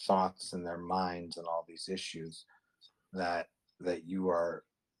thoughts in their minds and all these issues, that you are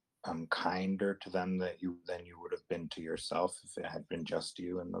kinder to them that you than you would have been to yourself if it had been just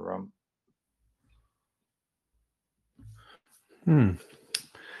you in the room? Hmm.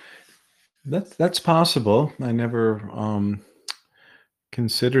 That's possible. I never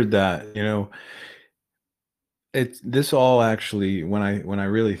considered that. You know, it's this all actually, when I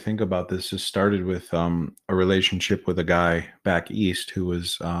really think about this, just started with a relationship with a guy back east who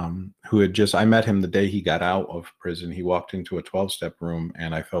was who had just, I met him the day he got out of prison. He walked into a 12-step room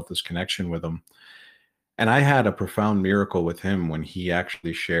and I felt this connection with him. And I had a profound miracle with him when he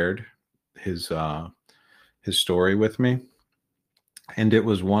actually shared his uh his story with me. And it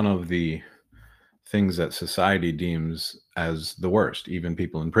was one of the things that society deems as the worst, even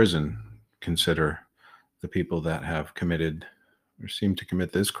people in prison. consider the people that have committed or seem to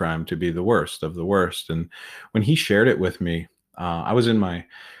commit this crime to be the worst of the worst. And when he shared it with me, I was in my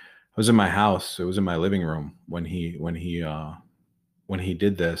house. It was in my living room when he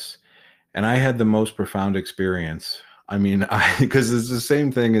did this, and I had the most profound experience. I mean, I because it's the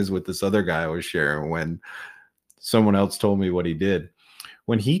same thing as with this other guy I was sharing when someone else told me what he did.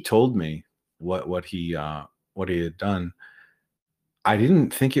 When he told me what he had done, I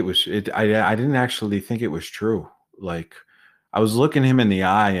didn't think it was it. I didn't actually think it was true. Like I was looking him in the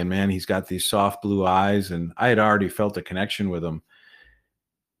eye, and man, he's got these soft blue eyes, and I had already felt a connection with him.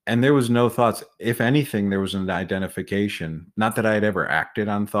 And there was no thoughts. If anything, there was an identification. Not that I had ever acted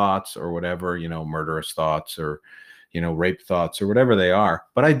on thoughts or whatever, murderous thoughts or, rape thoughts or whatever they are,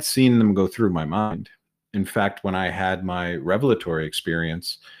 but I'd seen them go through my mind. In fact, when I had my revelatory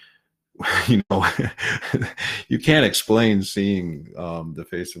experience, you know, you can't explain seeing the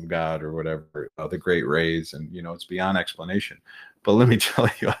face of God or whatever, the great rays, and it's beyond explanation. But let me tell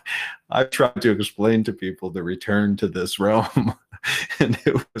you, I've tried to explain to people the return to this realm, and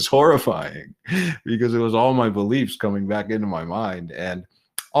it was horrifying because it was all my beliefs coming back into my mind, and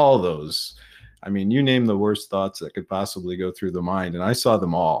all those. I mean, you name the worst thoughts that could possibly go through the mind, and I saw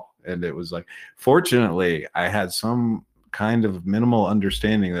them all. And it was like, fortunately, I had some kind of minimal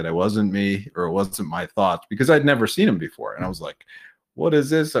understanding that it wasn't me or it wasn't my thoughts because I'd never seen them before. And I was like, what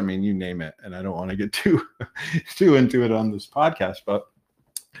is this? I mean, you name it. And I don't want to get too into it on this podcast. But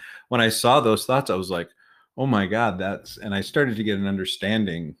when I saw those thoughts, I was like, oh my God, and I started to get an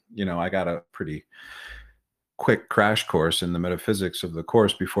understanding. I got a pretty quick crash course in the metaphysics of the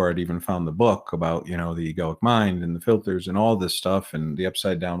course before I'd even found the book about, the egoic mind and the filters and all this stuff and the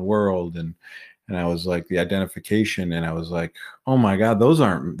upside down world. And I was like, the identification, and I was like, oh my God,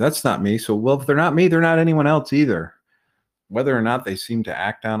 that's not me. So, well, if they're not me, they're not anyone else either, whether or not they seem to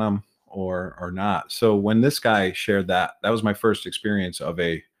act on them or not. So when this guy shared that was my first experience of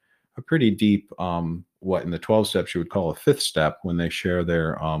a pretty deep, what in the 12 steps you would call a fifth step, when they share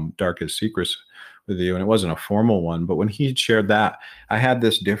their darkest secrets with you. And it wasn't a formal one, but when he shared that, I had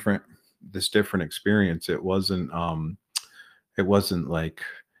this different experience. It wasn't like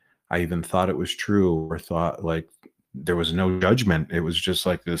I even thought it was true or thought like there was no judgment. It was just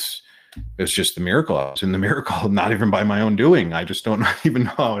like this. It's just the miracle. I was in the miracle, not even by my own doing. I just don't even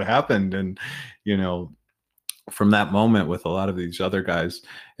know how it happened. And, from that moment with a lot of these other guys,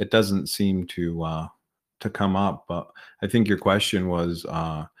 it doesn't seem to come up. But I think your question was,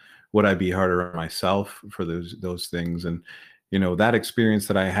 would I be harder on myself for those things? And, that experience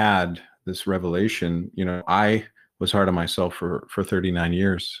that I had, this revelation, I was hard on myself for 39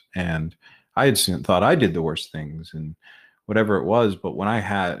 years, and I had thought I did the worst things and whatever it was. But when I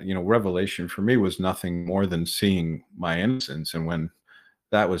had, revelation for me was nothing more than seeing my innocence. And when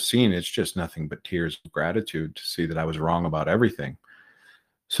that was seen, it's just nothing but tears of gratitude to see that I was wrong about everything.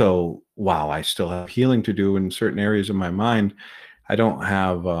 So while I still have healing to do in certain areas of my mind, I don't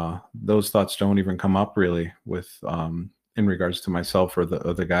have those thoughts don't even come up really with in regards to myself or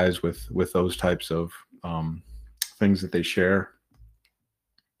the guys with those types of things that they share.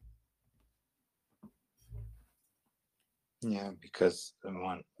 Yeah, because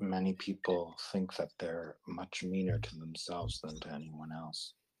many people think that they're much meaner to themselves than to anyone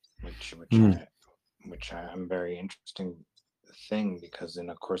else, which I'm very interesting thing, because in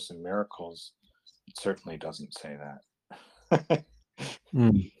A Course in Miracles, it certainly doesn't say that.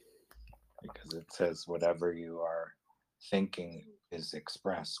 Because it says whatever you are thinking is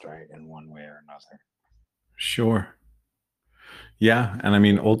expressed, right, in one way or another. Sure. Yeah, and I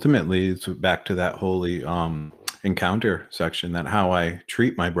mean, ultimately, it's back to that holy encounter section, that how I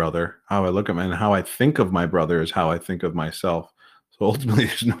treat my brother, how I look at him, and how I think of my brother is how I think of myself. So ultimately,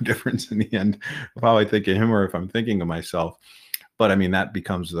 there's no difference in the end of how I think of him or if I'm thinking of myself. But I mean, that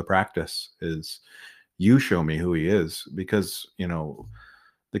becomes the practice, is you show me who he is, because,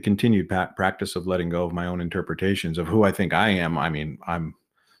 the continued practice of letting go of my own interpretations of who I think I am. I mean, I'm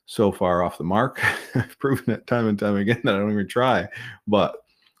so far off the mark. I've proven it time and time again that I don't even try. But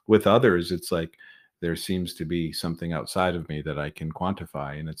with others, it's like there seems to be something outside of me that I can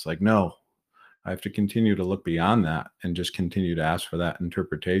quantify. And it's like, no, I have to continue to look beyond that and just continue to ask for that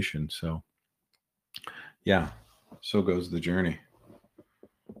interpretation. So, yeah, so goes the journey.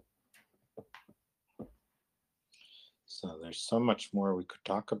 So there's so much more we could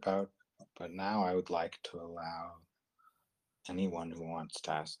talk about, but now I would like to allow anyone who wants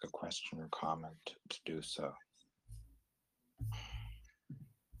to ask a question or comment to do so.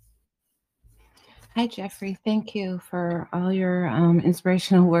 Hi, Jeffrey. Thank you for all your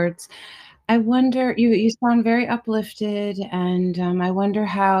inspirational words. I wonder, you sound very uplifted, and I wonder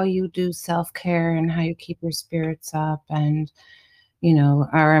how you do self-care and how you keep your spirits up and,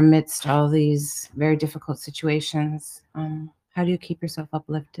 are amidst all these very difficult situations. How do you keep yourself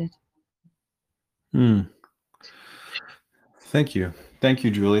uplifted? Hmm. Thank you. Thank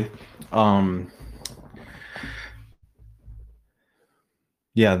you, Julie. Um,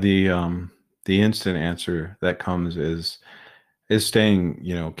 yeah, the instant answer that comes is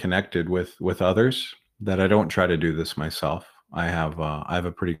staying, connected with others, that I don't try to do this myself. I have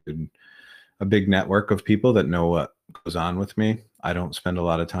a pretty good, a big network of people that know what goes on with me. I don't spend a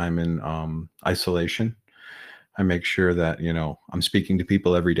lot of time in isolation. I make sure that, I'm speaking to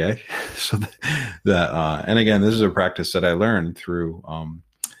people every day. So and again, this is a practice that I learned through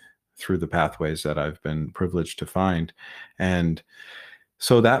the pathways that I've been privileged to find. And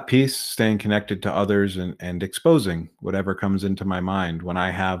so that piece, staying connected to others and exposing whatever comes into my mind when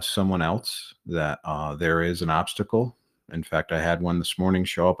I have someone else that there is an obstacle. In fact, I had one this morning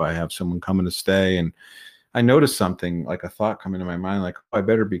show up. I have someone coming to stay, and I noticed something, like a thought come into my mind, like, oh, I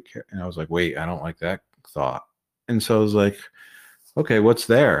better be careful. And I was like, wait, I don't like that thought. And so I was like, okay, what's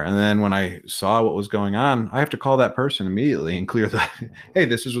there? And then when I saw what was going on, I have to call that person immediately and clear that. Hey,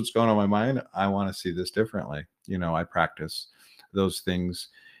 this is what's going on in my mind. I want to see this differently. I practice those things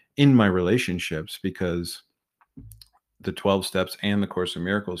in my relationships, because the 12 steps and the Course in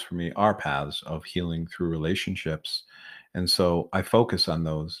Miracles for me are paths of healing through relationships. And so I focus on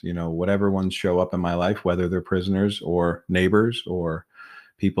those, whatever ones show up in my life, whether they're prisoners or neighbors or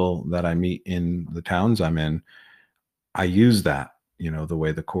people that I meet in the towns I'm in. I use that, the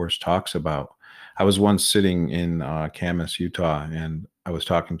way the Course talks about. I was once sitting in Camas, Utah, and I was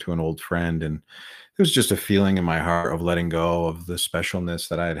talking to an old friend, and it was just a feeling in my heart of letting go of the specialness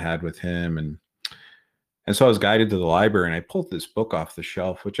that I had had with him. And so I was guided to the library, and I pulled this book off the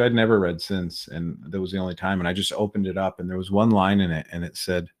shelf, which I'd never read since. And that was the only time. And I just opened it up, and there was one line in it, and it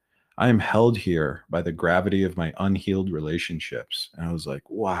said, I am held here by the gravity of my unhealed relationships. And I was like,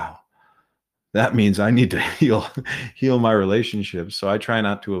 wow, that means I need to heal my relationships. So I try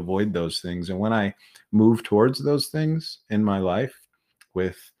not to avoid those things. And when I move towards those things in my life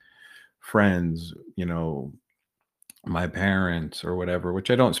with friends, my parents or whatever, which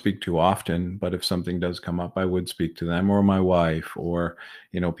I don't speak to often, but if something does come up, I would speak to them, or my wife, or,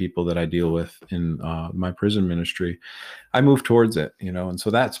 people that I deal with in my prison ministry. I move towards it, and so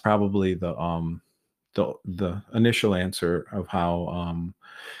that's probably the initial answer of how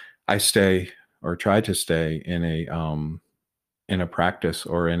I stay, or try to stay in a practice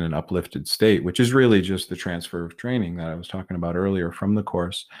or in an uplifted state, which is really just the transfer of training that I was talking about earlier from the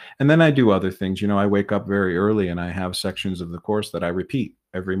Course. And then I do other things. I wake up very early, and I have sections of the Course that I repeat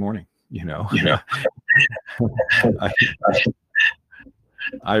every morning. Yeah. I,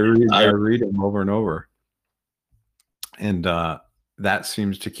 I read them over and over, and that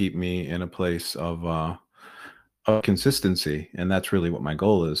seems to keep me in a place of consistency. And that's really what my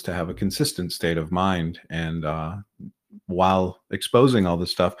goal is, to have a consistent state of mind. And while exposing all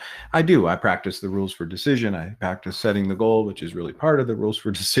this stuff, I practice the rules for decision. I practice setting the goal, which is really part of the rules for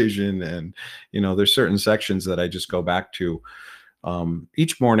decision. And, there's certain sections that I just go back to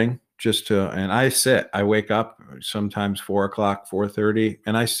each morning, and I wake up sometimes 4 o'clock, 4:30,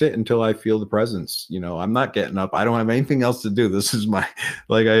 and I sit until I feel the presence. I'm not getting up. I don't have anything else to do. This is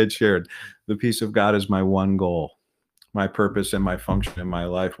like I had shared, the peace of God is my one goal, my purpose and my function in my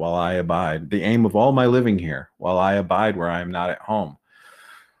life while I abide, the aim of all my living here while I abide where I am not at home.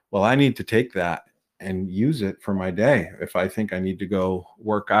 Well, I need to take that and use it for my day. If I think I need to go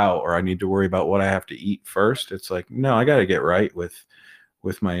work out, or I need to worry about what I have to eat first, it's like, no, I got to get right with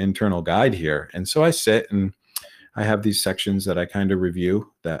my internal guide here. And so I sit, and I have these sections that I kind of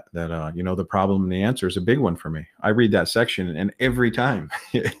review, that the problem and the answer is a big one for me. I read that section, and every time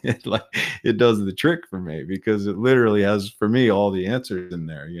it does the trick for me, because it literally has, for me, all the answers in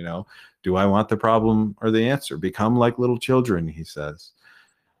there. Do I want the problem or the answer? Become like little children, he says.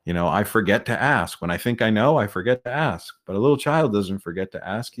 I forget to ask. When I think I know, I forget to ask. But a little child doesn't forget to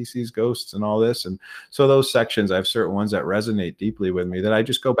ask. He sees ghosts and all this. And so those sections, I have certain ones that resonate deeply with me that I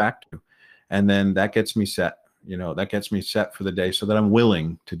just go back to. And then that gets me set. That gets me set for the day, so that I'm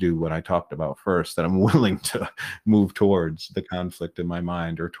willing to do what I talked about first, that I'm willing to move towards the conflict in my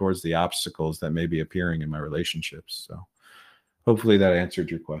mind, or towards the obstacles that may be appearing in my relationships. So hopefully that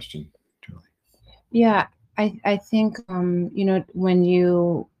answered your question, Julie. Yeah, I think when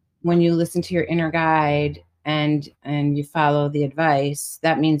you listen to your inner guide and you follow the advice,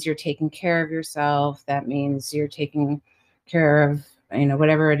 that means you're taking care of yourself. That means you're taking care of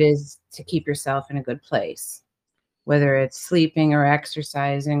whatever it is to keep yourself in a good place. whether it's sleeping or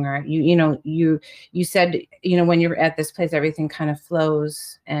exercising, or you said, when you're at this place, everything kind of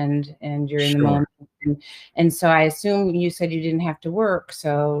flows, and you're in the Sure. moment. And so I assume you said you didn't have to work,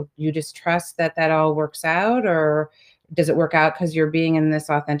 so you just trust that that all works out, or does it work out because you're being in this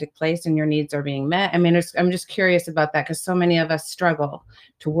authentic place and your needs are being met? I mean, I'm just curious about that, because so many of us struggle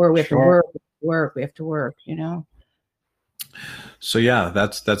to work. We have to Sure. work. We have to work. So yeah,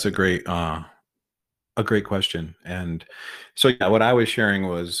 that's a great question. And so yeah, what I was sharing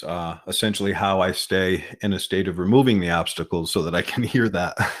was essentially how I stay in a state of removing the obstacles so that I can hear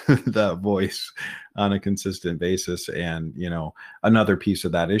that that voice on a consistent basis. And another piece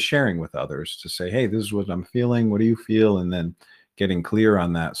of that is sharing with others to say, hey, this is what I'm feeling. What do you feel? And then getting clear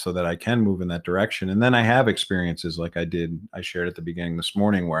on that so that I can move in that direction. And then I have experiences like I shared at the beginning this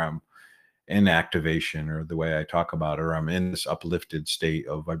morning, where I'm in activation, or the way I talk about it, or I'm in this uplifted state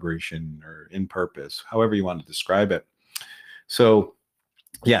of vibration or in purpose, however you want to describe it. So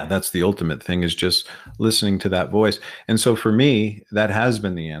yeah, that's the ultimate thing, is just listening to that voice. And so for me, that has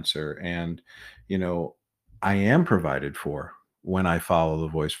been the answer. And, I am provided for when I follow the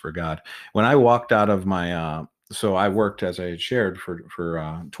voice for God. When I walked out of my, so I worked, as I had shared,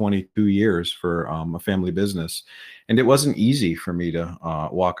 for 22 years for a family business, and it wasn't easy for me to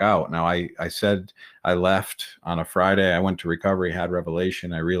walk out. Now, I said I left on a Friday. I went to recovery, had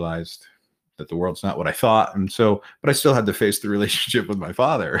revelation. I realized that the world's not what I thought, and so, but I still had to face the relationship with my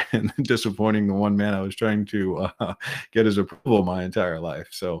father and disappointing the one man I was trying to get his approval my entire life.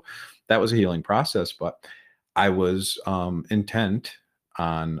 So that was a healing process, but I was intent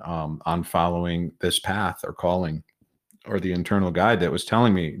on following this path or calling, or the internal guide that was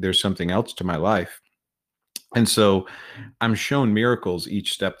telling me there's something else to my life. And so I'm shown miracles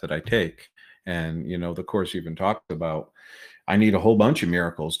each step that I take. And, the course even talks about, I need a whole bunch of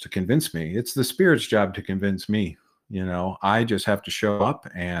miracles to convince me. It's the spirit's job to convince me. I just have to show up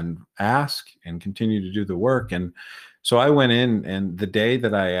and ask and continue to do the work. And so I went in, and the day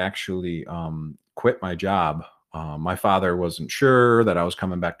that I actually quit my job, my father wasn't sure that I was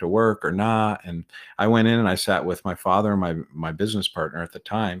coming back to work or not. And I went in and I sat with my father and my business partner at the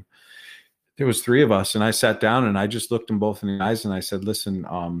time. There was three of us, and I sat down and I just looked them both in the eyes and I said, listen,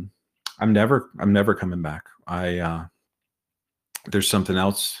 I'm never coming back. There's something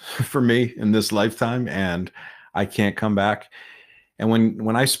else for me in this lifetime, and I can't come back. And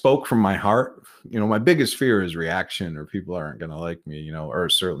when I spoke from my heart, my biggest fear is reaction, or people aren't going to like me, or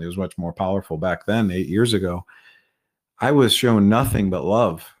certainly it was much more powerful back then, 8 years ago. I was shown nothing but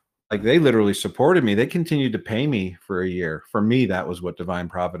love. Like, they literally supported me. They continued to pay me for a year. For me, that was what divine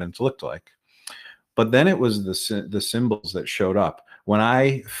providence looked like. But then it was the symbols that showed up. When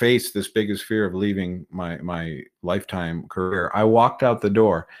I faced this biggest fear of leaving my lifetime career, I walked out the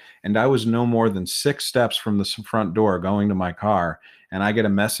door, and I was no more than 6 steps from the front door going to my car, and I get a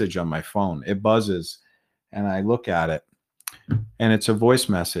message on my phone. It buzzes, and I look at it, and it's a voice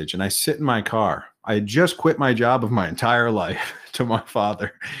message. And I sit in my car. I had just quit my job of my entire life to my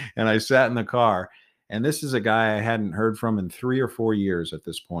father, and I sat in the car. And this is a guy I hadn't heard from in 3 or 4 years at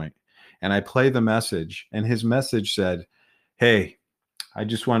this point. And I play the message, and his message said, hey, I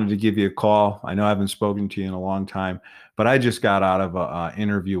just wanted to give you a call. I know I haven't spoken to you in a long time, but I just got out of an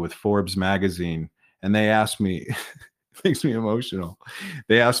interview with Forbes magazine, and they asked me, it makes me emotional.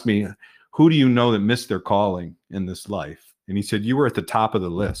 They asked me, who do you know that missed their calling in this life? And he said, you were at the top of the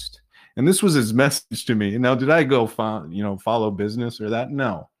list. And this was his message to me. Now, did I go follow business or that?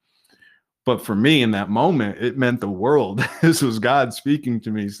 No. But for me in that moment, it meant the world. This was God speaking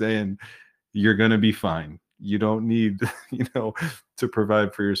to me saying, you're going to be fine. You don't need, to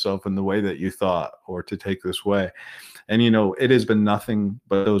provide for yourself in the way that you thought, or to take this way. And, it has been nothing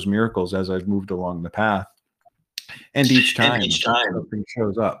but those miracles as I've moved along the path. And each time something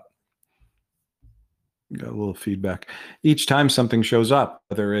shows up. Got a little feedback. Each time something shows up,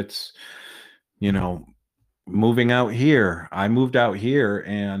 whether it's, moving out here. I moved out here,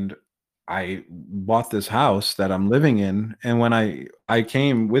 and I bought this house that I'm living in. And when I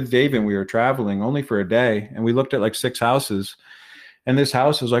came with Dave, and we were traveling only for a day, and we looked at like 6 houses, and this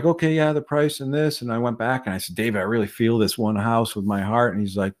house was like, okay, yeah, the price and this. And I went back and I said, Dave, I really feel this one house with my heart. And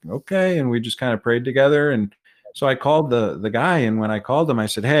he's like, okay. And we just kind of prayed together. And so I called the guy. And when I called him, I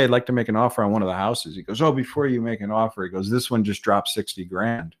said, hey, I'd like to make an offer on one of the houses. He goes, oh, before you make an offer, he goes, this one just dropped 60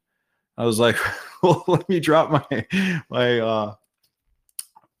 grand. I was like, well, let me drop my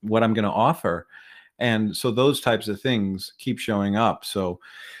what I'm going to offer. And so those types of things keep showing up. So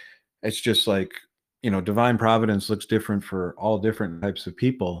it's just like, divine providence looks different for all different types of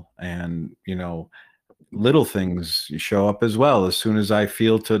people. And, little things show up as well. As soon as I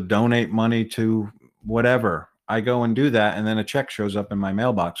feel to donate money to whatever, I go and do that, and then a check shows up in my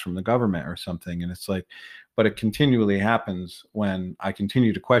mailbox from the government or something. And it's like, but it continually happens when I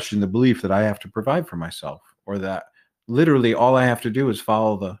continue to question the belief that I have to provide for myself, or that literally all I have to do is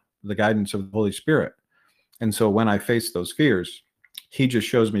follow the guidance of the Holy Spirit. And so when I face those fears, he just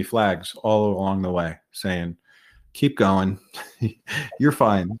shows me flags all along the way saying, keep going. You're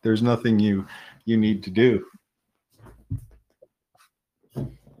fine. There's nothing you need to do.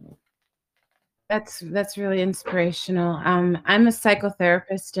 That's really inspirational. I'm a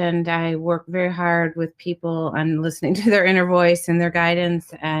psychotherapist, and I work very hard with people on listening to their inner voice and their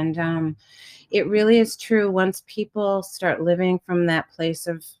guidance. And it really is true. Once people start living from that place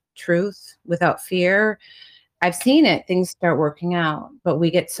of truth without fear, I've seen it. Things start working out, but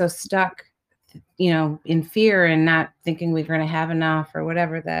we get so stuck, in fear and not thinking we're going to have enough or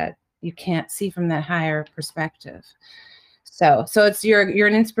whatever, that you can't see from that higher perspective. So it's you're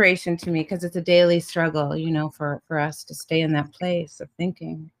an inspiration to me, because it's a daily struggle, for us to stay in that place of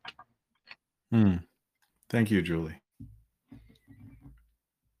thinking. Thank you, Julie.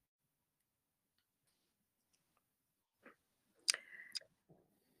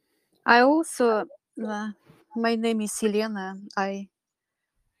 I also, my name is Elena. I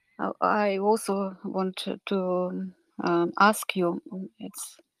also want to ask you.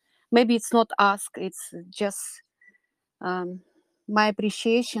 Maybe it's not ask. It's just my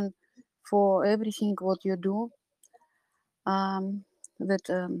appreciation for everything what you do.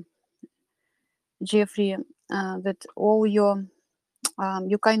 That Jeffrey, that all your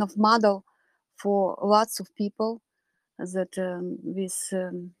you kind of model for lots of people, that with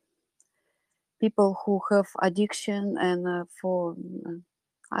people who have addiction, and for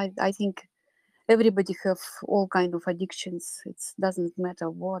I think everybody have all kind of addictions. It doesn't matter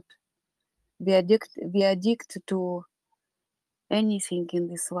what. We addict to anything in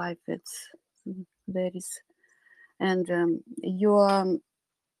this life. There is, and you are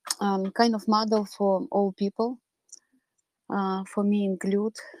kind of model for all people. For me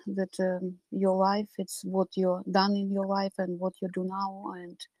include that your life, it's what you've done in your life and what you do now,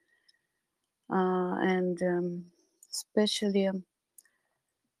 and especially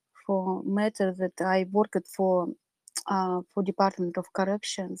for matter that I worked for Department of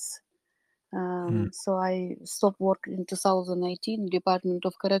Corrections. So I stopped work in 2019, Department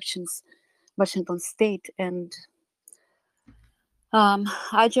of Corrections, Washington State, and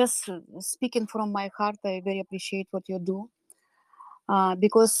I just speaking from my heart. I very appreciate what you do,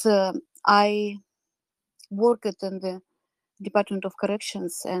 because I worked in the Department of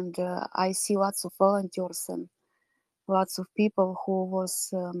Corrections, and I see lots of volunteers and lots of people who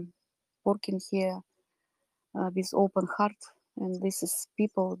was working here with open heart. And this is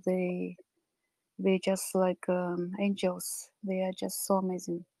people, they just like angels. They are just so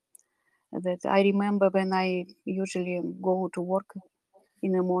amazing. That I remember when I usually go to work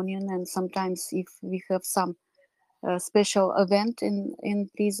in the morning, and sometimes if we have some special event in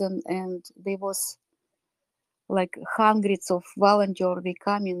prison, and there was like hundreds of volunteers, they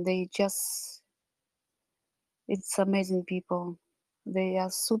come in, they just, it's amazing people. They are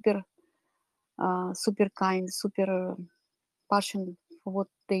super kind, super passionate for what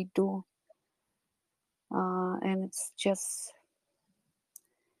they do, and it's just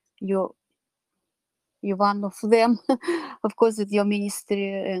you're one of them. Of course, with your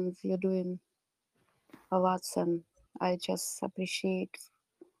ministry, and you're doing a lot, and I just appreciate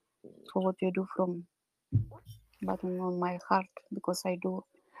for what you do from bottom of my heart, because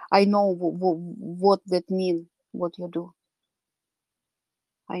I know what that mean, what you do.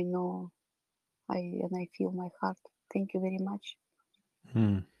 I know, and I feel my heart. Thank you very much.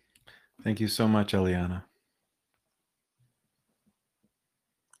 Thank you so much, Eliana.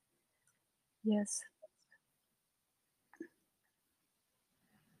 Yes.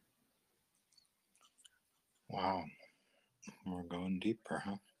 Wow. We're going deeper,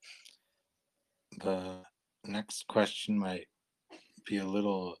 huh? The next question might be a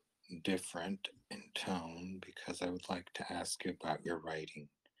little different in tone, because I would like to ask you about your writing.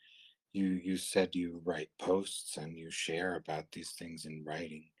 You said you write posts and you share about these things in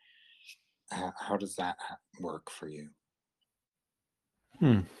writing. How does that work for you?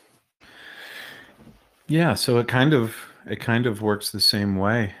 Yeah, so it kind of works the same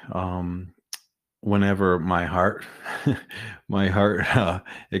way. Whenever my heart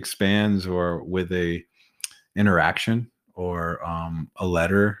expands, or with a interaction, or a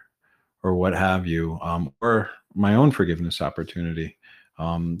letter, or what have you, or my own forgiveness opportunity.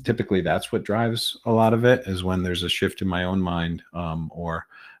 Typically that's what drives a lot of it, is when there's a shift in my own mind, or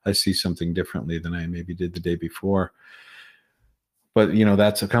I see something differently than I maybe did the day before. but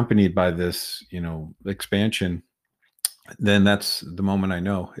that's accompanied by this expansion. Then that's the moment I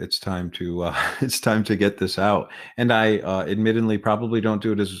know it's time to it's time to get this out. And I admittedly probably don't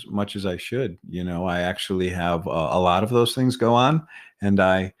do it as much as I should. I actually have a lot of those things go on, and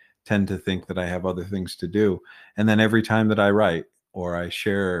I tend to think that I have other things to do. And then every time that I write or I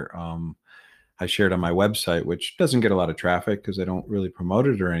share, I shared on my website, which doesn't get a lot of traffic because I don't really promote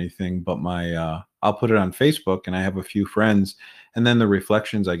it or anything, but I'll put it on Facebook, and I have a few friends, and then the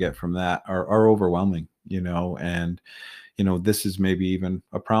reflections I get from that are overwhelming, and this is maybe even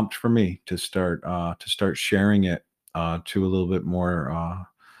a prompt for me to start sharing it to a little bit more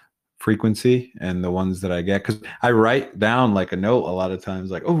frequency. And the ones that I get, because I write down like a note a lot of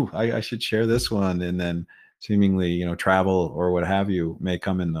times, like, oh, I should share this one, and then seemingly travel or what have you may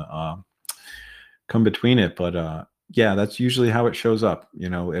come in the come between it. But yeah, that's usually how it shows up.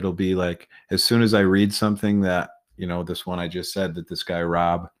 It'll be like, as soon as I read something that this one I just said, that this guy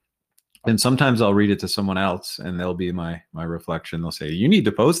Rob, and sometimes I'll read it to someone else, and they'll be my reflection. They'll say, you need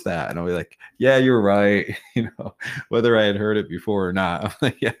to post that. And I'll be like, yeah, you're right. Whether I had heard it before or not. I'm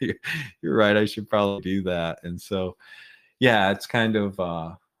like, yeah, you're right. I should probably do that. And so, yeah, it's kind of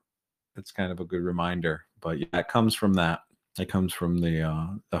a good reminder. But yeah, it comes from that. It comes from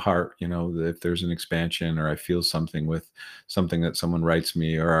the heart, if there's an expansion, or I feel something with something that someone writes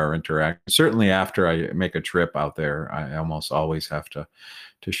me, or our interact. Certainly after I make a trip out there, I almost always have to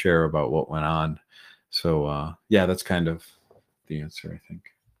share about what went on. So yeah, that's kind of the answer, I think.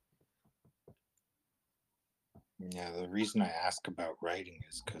 Yeah, the reason I ask about writing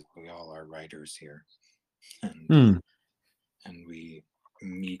is because we all are writers here, and we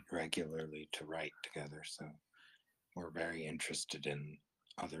meet regularly to write together. So we're very interested in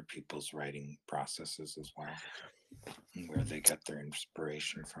other people's writing processes as well, and where they get their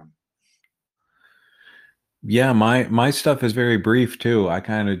inspiration from. Yeah, my stuff is very brief too. I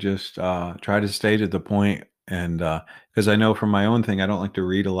kind of just try to stay to the point, and because I know from my own thing, I don't like to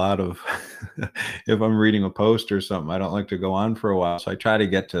read a lot of if I'm reading a post or something, I don't like to go on for a while. So I try to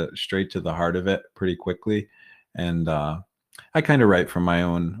get straight to the heart of it pretty quickly. And I kind of write from my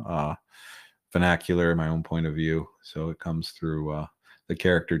own vernacular, my own point of view. So it comes through the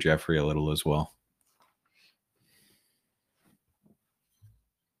character Jeffrey a little as well.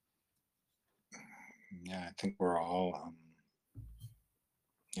 Yeah, I think we're all,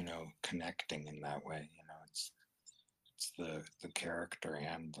 connecting in that way. It's the character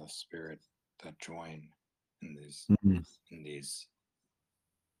and the spirit that join in these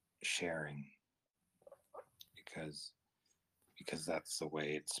sharing, because that's the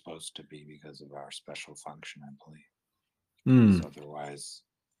way it's supposed to be, because of our special function, I believe. Because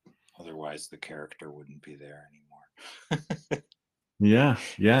otherwise the character wouldn't be there anymore. Yeah,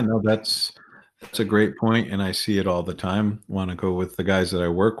 no, that's a great point, and I see it all the time. Want to go with the guys that I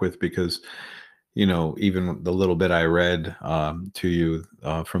work with, because even the little bit I read to you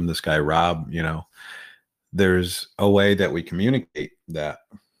from this guy Rob, there's a way that we communicate that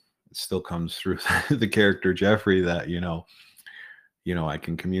still comes through the character Jeffrey, that I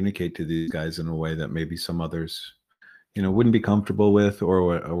can communicate to these guys in a way that maybe some others wouldn't be comfortable with,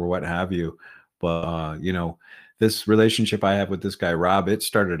 or what have you. But this relationship I have with this guy Rob, it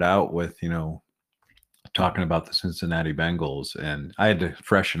started out with talking about the Cincinnati Bengals, and I had to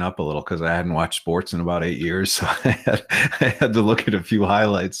freshen up a little because I hadn't watched sports in about 8 years. So I had to look at a few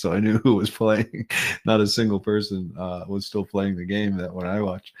highlights, so I knew who was playing. Not a single person was still playing the game that when I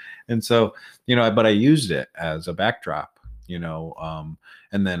watched. And so, but I used it as a backdrop,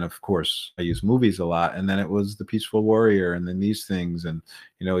 and then of course I use movies a lot, and then it was The Peaceful Warrior, and then these things, and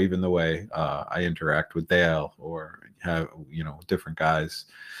even the way I interact with Dale, or have different guys.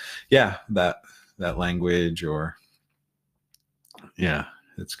 Yeah, that language, or yeah,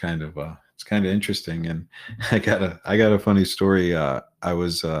 it's kind of interesting. And I got a funny story. I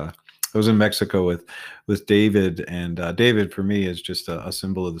was in Mexico with David, and David for me is just a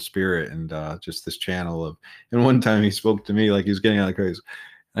symbol of the spirit, and just this channel of. And one time he spoke to me like he was getting out of crazy,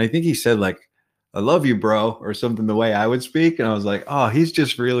 and I think he said like, "I love you, bro," or something, the way I would speak. And I was like, oh, he's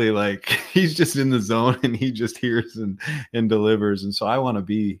just really like, he's just in the zone, and he just hears and delivers. And so I want to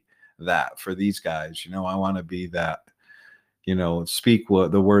be that for these guys. I want to be that, speak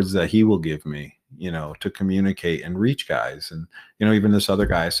the words that he will give me, to communicate and reach guys. And, even this other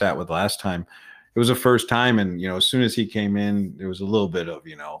guy I sat with last time, it was the first time. And, as soon as he came in, there was a little bit of,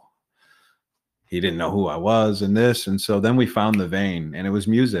 he didn't know who I was and this. And so then we found the vein, and it was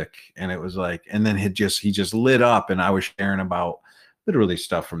music, and it was like, and then he just lit up, and I was sharing about literally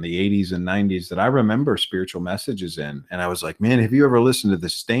stuff from the 80s and 90s that I remember spiritual messages in. And I was like, man, have you ever listened to the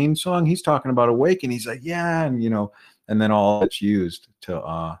Stain song? He's talking about awake. And he's like, yeah. And, and then all it's used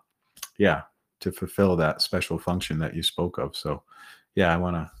to yeah, to fulfill that special function that you spoke of. So yeah, I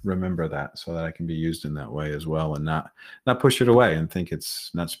want to remember that so that I can be used in that way as well, and not push it away and think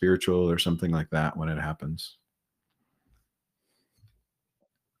it's not spiritual or something like that when it happens.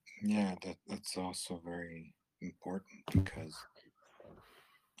 Yeah, that's also very important because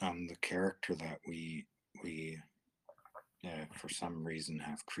the character that we for some reason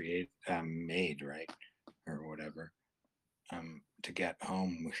have made, right, or whatever, to get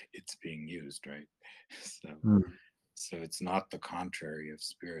home, it's being used, right? So Mm. so it's not the contrary of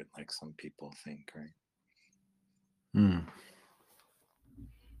spirit like some people think, right? Mm.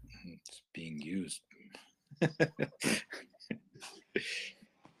 It's being used.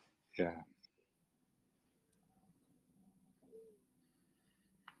 Yeah.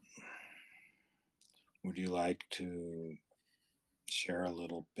 Would you like to share a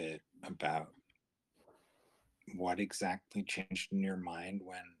little bit about what exactly changed in your mind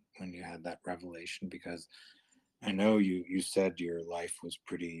when you had that revelation? Because I know you said your life was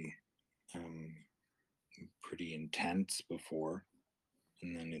um, pretty intense before,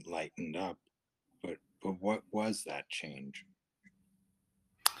 and then it lightened up. But what was that change?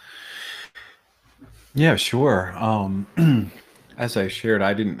 Yeah, sure. As I shared,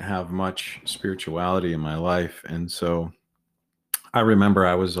 I didn't have much spirituality in my life, and so I remember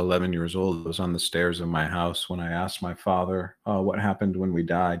I was 11 years old. I was on the stairs of my house when I asked my father what happened when we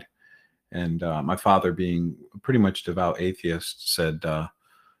died. And my father, being a pretty much devout atheist, said,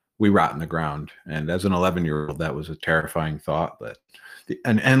 we rot in the ground. And as an 11-year-old, that was a terrifying thought, that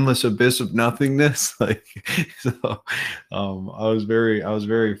an endless abyss of nothingness. Like, so I was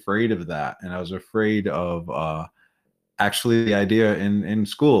very afraid of that. And I was afraid of actually the idea in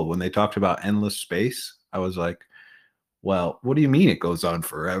school when they talked about endless space. I was like, well, what do you mean it goes on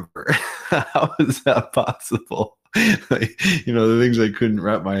forever? How is that possible? Like, the things I couldn't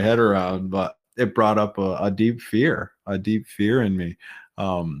wrap my head around, but it brought up a deep fear in me.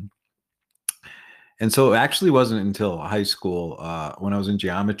 Um, and so it actually wasn't until high school, when I was in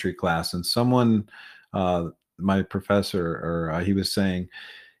geometry class, and someone, my professor, or he was saying,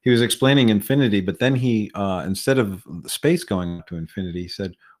 he was explaining infinity, but then he, instead of space going to infinity, he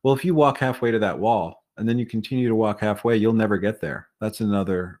said, well, if you walk halfway to that wall and then you continue to walk halfway, you'll never get there. That's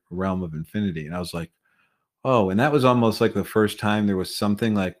another realm of infinity. And I was like, oh, and that was almost like the first time there was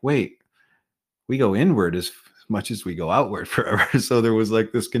something like, wait, we go inward as much as we go outward forever. So there was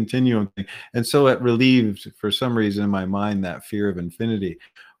like this continuum thing. And so it relieved, for some reason in my mind, that fear of infinity.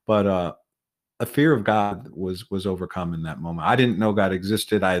 But a fear of God was overcome in that moment. I didn't know God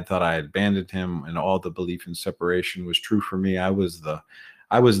existed. I had thought I had abandoned him, and all the belief in separation was true for me. I was the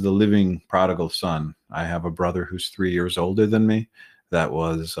living prodigal son. I have a brother who's 3 years older than me, that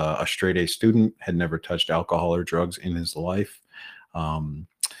was a straight A student, had never touched alcohol or drugs in his life,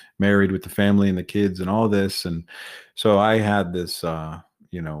 married with the family and the kids and all this. And so I had this,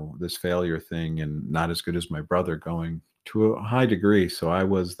 this failure thing, and not as good as my brother, going to a high degree. So I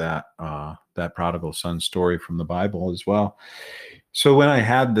was that prodigal son story from the Bible as well. So when I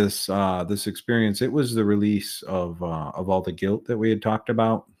had this experience, it was the release of all the guilt that we had talked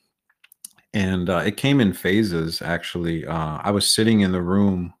about, and it came in phases. Actually, I was sitting in the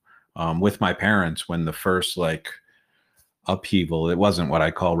room with my parents when the first upheaval. It wasn't what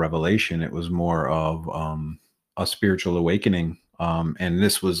I call revelation. It was more of a spiritual awakening. And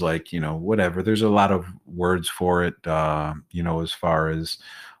this was whatever. There's a lot of words for it, as far as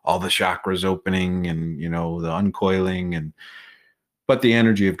all the chakras opening and, the uncoiling, but the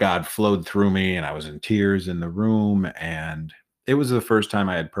energy of God flowed through me, and I was in tears in the room. And it was the first time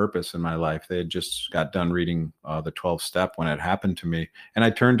I had purpose in my life. They had just got done reading the 12th step when it happened to me. And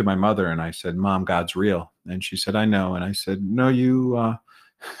I turned to my mother and I said, Mom, God's real. And she said, I know. And I said, no, you,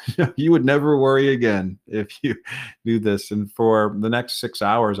 you would never worry again if you do this. And for the next 6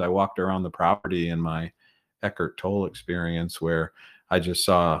 hours, I walked around the property in my Eckhart Tolle experience, where I just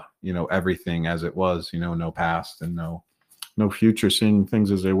saw, everything as it was, no past and no future, seeing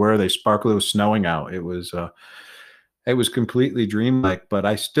things as they were. They sparkled. It was snowing out. It was completely dreamlike, but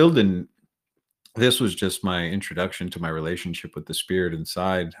I still didn't. This was just my introduction to my relationship with the spirit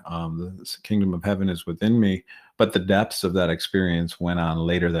inside. The kingdom of heaven is within me. But the depths of that experience went on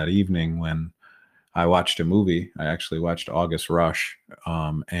later that evening when I watched a movie. I actually watched August Rush,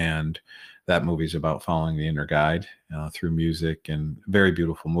 and that movie's about following the inner guide through music, and very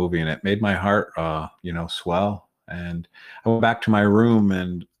beautiful movie. And it made my heart, swell. And I went back to my room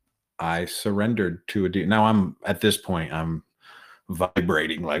and I surrendered to a deep. Now I'm at this point, I'm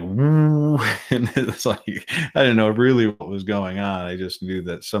vibrating like, woo, and it's like I didn't know really what was going on. I just knew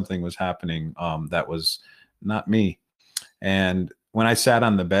that something was happening that was not me. And when I sat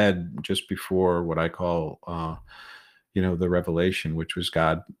on the bed just before what I call, the revelation, which was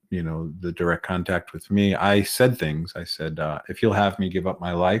God, the direct contact with me, I said things. I said, if you'll have me give up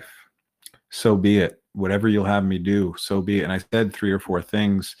my life, so be it. Whatever you'll have me do, so be it. And I said 3 or 4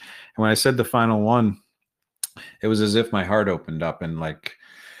 things. And when I said the final one, it was as if my heart opened up and like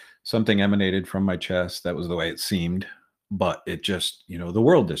something emanated from my chest. That was the way it seemed. But it just, the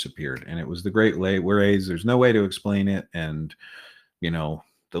world disappeared. And it was the great late ways. There's no way to explain it. And,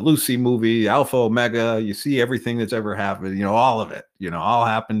 the Lucy movie, Alpha Omega, you see everything that's ever happened, all of it, all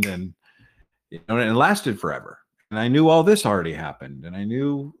happened, and, and it lasted forever. And I knew all this already happened. And I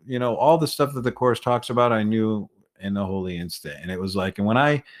knew, all the stuff that the Course talks about, I knew in the holy instant. And it was like, and when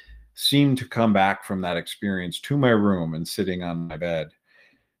I seemed to come back from that experience to my room and sitting on my bed,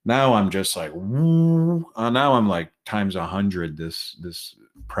 now I'm just like, woo, now I'm like times 100, this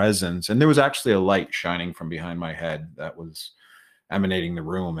presence. And there was actually a light shining from behind my head that was emanating the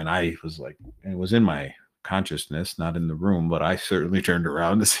room. And I was like, and it was in my consciousness, not in the room, but I certainly turned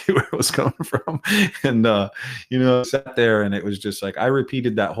around to see where it was coming from. And, sat there, and it was just like, I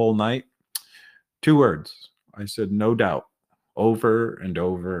repeated that whole night, 2 words. I said, no doubt, over and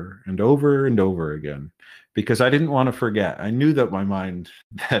over and over and over again, because I didn't want to forget. I knew that my mind,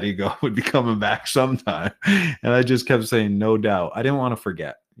 that ego, would be coming back sometime. And I just kept saying, no doubt. I didn't want to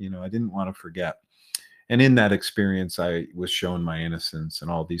forget. I didn't want to forget. And in that experience, I was shown my innocence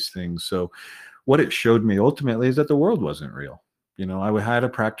and all these things. So what it showed me ultimately is that the world wasn't real. I had a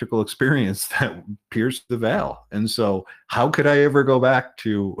practical experience that pierced the veil. And so how could I ever go back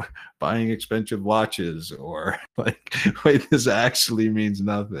to buying expensive watches or like, wait, this actually means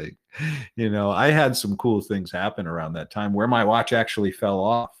nothing. I had some cool things happen around that time where my watch actually fell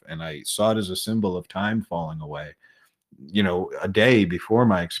off, and I saw it as a symbol of time falling away, a day before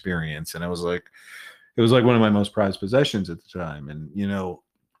my experience. And it was like one of my most prized possessions at the time. And,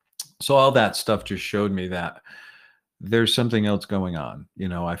 so all that stuff just showed me that there's something else going on.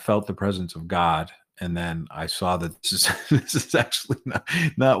 I felt the presence of God, and then I saw that this is actually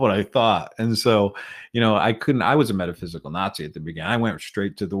not what I thought. And so, I was a metaphysical Nazi at the beginning. I went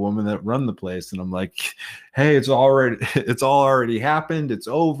straight to the woman that run the place, and I'm like, hey, it's all already happened. It's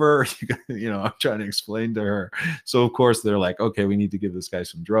over. I'm trying to explain to her. So of course they're like, okay, we need to give this guy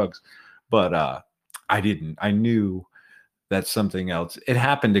some drugs. But I didn't. I knew that something else. It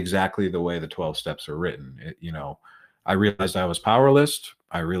happened exactly the way the 12 steps are written. I realized I was powerless.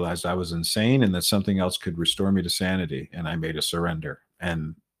 I realized I was insane, and that something else could restore me to sanity. And I made a surrender,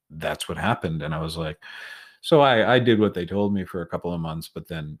 and that's what happened. And I was like, so I did what they told me for a couple of months, but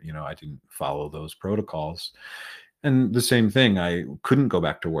then, I didn't follow those protocols. And the same thing, I couldn't go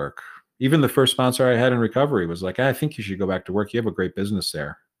back to work. Even the first sponsor I had in recovery was like, I think you should go back to work. You have a great business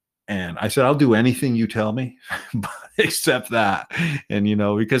there. And I said, I'll do anything you tell me, except that. And,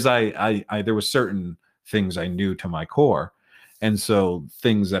 because I there was certain things I knew to my core. And so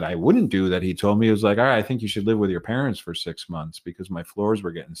things that I wouldn't do that he told me, was like, all right, I think you should live with your parents for 6 months, because my floors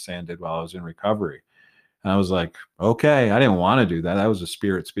were getting sanded while I was in recovery. And I was like, okay, I didn't want to do that. That was a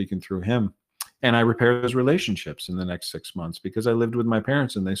spirit speaking through him. And I repaired those relationships in the next 6 months, because I lived with my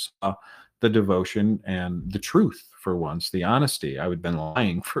parents and they saw the devotion and the truth for once, the honesty. I had been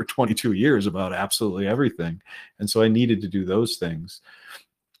lying for 22 years about absolutely everything. And so I needed to do those things.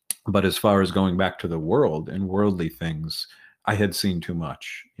 But as far as going back to the world and worldly things, I had seen too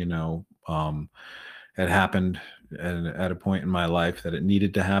much. It happened at a point in my life that it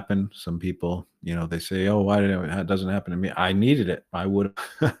needed to happen. Some people, they say, oh, why did it doesn't happen to me? I needed it. I would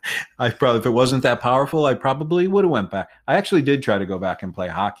I probably, if it wasn't that powerful, I probably would have went back. I actually did try to go back and play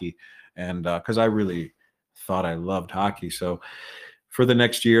hockey, and because I really thought I loved hockey. So for the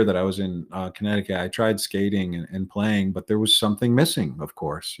next year that I was in Connecticut, I tried skating and playing, but there was something missing. Of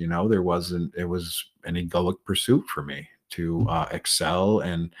course, there wasn't. It was an egoic pursuit for me to excel.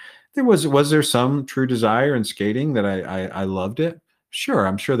 And was there some true desire in skating that I loved it? Sure,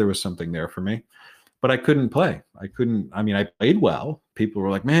 I'm sure there was something there for me, but I couldn't play. I played well. People were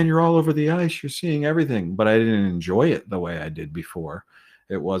like, man, you're all over the ice. You're seeing everything. But I didn't enjoy it the way I did before.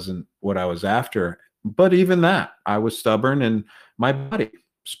 It wasn't what I was after. But even that, I was stubborn, and my body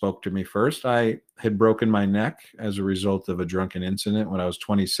spoke to me first. I had broken my neck as a result of a drunken incident when I was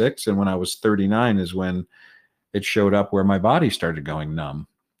 26. And when I was 39 is when it showed up, where my body started going numb.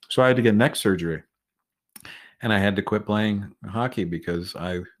 So I had to get neck surgery. And I had to quit playing hockey because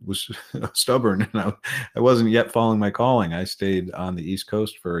I was stubborn, and I wasn't yet following my calling. I stayed on the East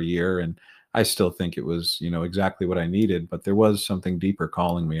Coast for a year, and I still think it was, exactly what I needed, but there was something deeper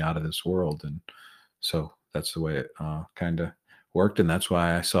calling me out of this world. And so that's the way it kind of worked. And that's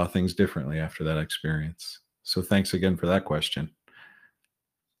why I saw things differently after that experience. So thanks again for that question.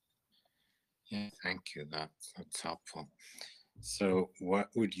 Yeah, thank you. That's helpful. So, what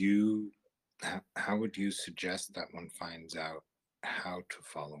would you, how would you suggest that one finds out how to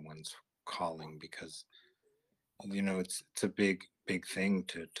follow one's calling? Because it's a big thing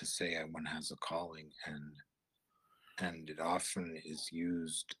to say one has a calling, and it often is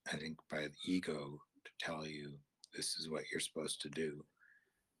used, I think, by the ego to tell you this is what you're supposed to do,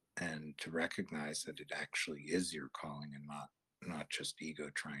 and to recognize that it actually is your calling and not just ego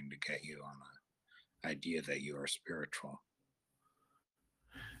trying to get you on a idea that you are spiritual.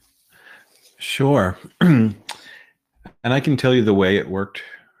 Sure. And I can tell you the way it worked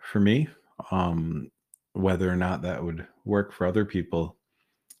for me, whether or not that would work for other people,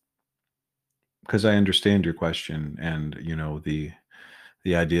 because I understand your question and the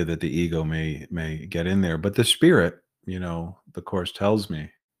idea that the ego may get in there, but the spirit, the course tells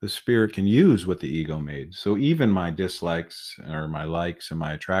me the spirit can use what the ego made. So even my dislikes or my likes and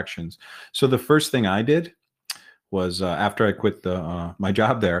my attractions. So the first thing I did was after I quit my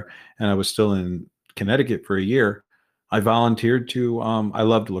job there, and I was still in Connecticut for a year, I volunteered to. I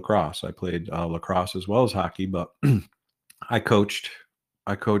loved lacrosse. I played lacrosse as well as hockey, but I coached.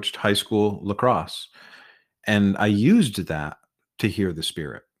 I coached high school lacrosse, and I used that to hear the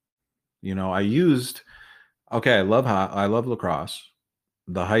spirit. I used. Okay, I love lacrosse.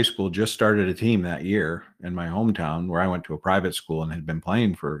 The high school just started a team that year in my hometown, where I went to a private school and had been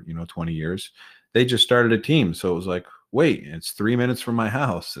playing for 20 years. They just started a team, so it was like, wait, it's 3 minutes from my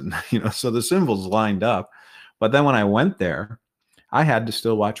house, and so the symbols lined up. But then when I went there, I had to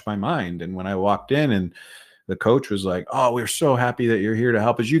still watch my mind. And when I walked in, and the coach was like, "Oh, we're so happy that you're here to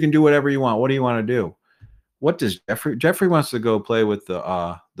help us. You can do whatever you want. What do you want to do?" What does Jeffrey wants to go play with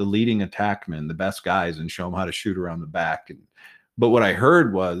the leading attackmen, the best guys, and show them how to shoot around the back. But what I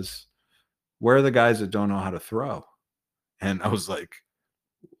heard was, where are the guys that don't know how to throw? And I was like,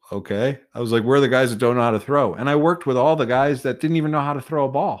 okay. I was like, where are the guys that don't know how to throw? And I worked with all the guys that didn't even know how to throw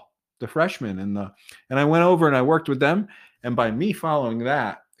a ball, the freshmen, and I went over and I worked with them. And by me following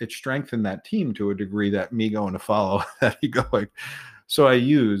that, it strengthened that team to a degree that me going to follow that egoic. So I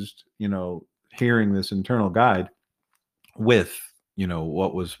used, hearing this internal guide with,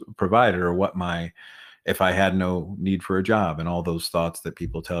 what was provided, or if I had no need for a job, and all those thoughts that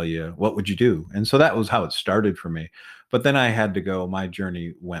people tell you, what would you do? And so that was how it started for me. But then I had to go, my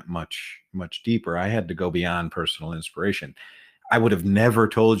journey went much, much deeper. I had to go beyond personal inspiration. I would have never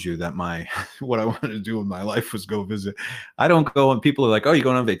told you that what I wanted to do in my life was go visit. I don't go, and people are like, "Oh, you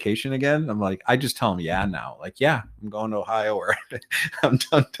going on vacation again?" I'm like, I just tell them, yeah, now. Like, yeah, I'm going to Ohio, or I'm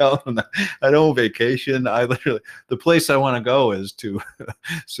done telling them that I don't vacation. I literally, the place I want to go is to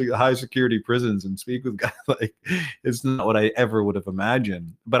high security prisons and speak with guys. Like, it's not what I ever would have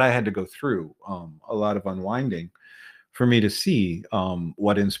imagined. But I had to go through a lot of unwinding for me to see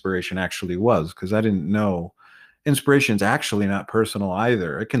what inspiration actually was, because I didn't know. Inspiration's actually not personal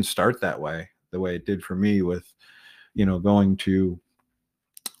either. It can start that way, the way it did for me with, going to,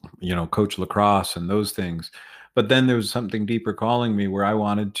 coach lacrosse and those things. But then there was something deeper calling me, where I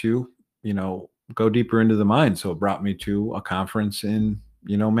wanted to, go deeper into the mind. So it brought me to a conference in,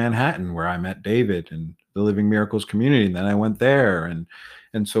 Manhattan, where I met David and the Living Miracles community. And then I went there.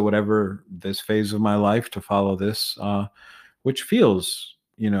 And so whatever this phase of my life to follow this, which feels,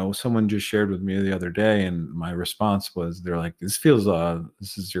 someone just shared with me the other day, and my response was, they're like, this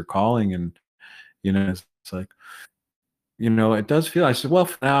is your calling. And, it's like, it does feel, I said, well,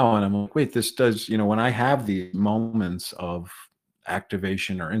 for now. And I'm like, wait, this does, when I have these moments of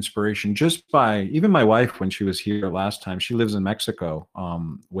activation or inspiration, just by, even my wife, when she was here last time, she lives in Mexico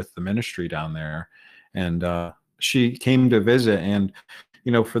with the ministry down there. And she came to visit, and,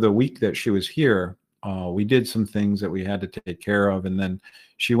 for the week that she was here, we did some things that we had to take care of. And then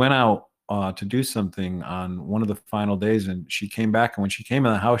she went out to do something on one of the final days. And she came back. And when she came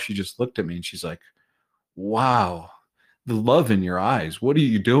in the house, she just looked at me and she's like, wow, the love in your eyes. What are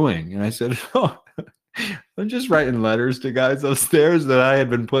you doing? And I said, oh, I'm just writing letters to guys upstairs that I had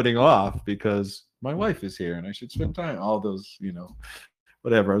been putting off because my wife is here and I should spend time. All those,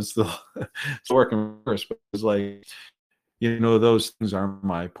 whatever. I was still working first, but it was like, those things are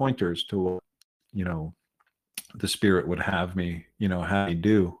my pointers to, the spirit would have me, have me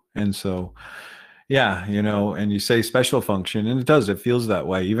do. And so, yeah, and you say special function, and it feels that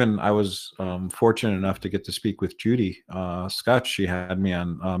way. Even I was fortunate enough to get to speak with Judy Scott. She had me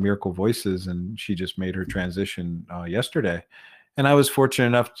on Miracle Voices, and she just made her transition yesterday. And I was fortunate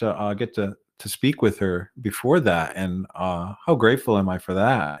enough to get to speak with her before that, and how grateful am I for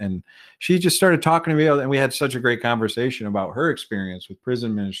that. And she just started talking to me, and we had such a great conversation about her experience with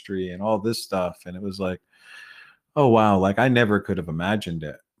prison ministry and all this stuff. And it was like, oh wow, like I never could have imagined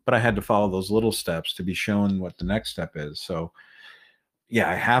it, but I had to follow those little steps to be shown what the next step is. So yeah,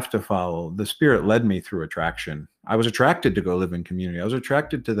 I have to follow. The Spirit led me through attraction. I was attracted to go live in community. I was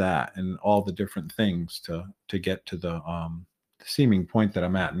attracted to that and all the different things to get to the seeming point that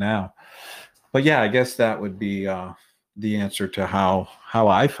I'm at now. But yeah, I guess that would be the answer to how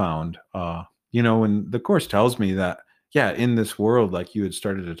I found, and the Course tells me that, yeah, in this world, like you had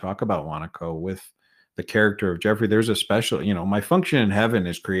started to talk about, Wanako, with the character of Jeffrey, there's a special, my function in heaven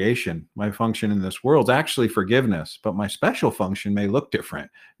is creation. My function in this world is actually forgiveness, but my special function may look different.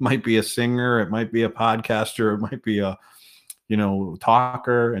 It might be a singer, it might be a podcaster, it might be a,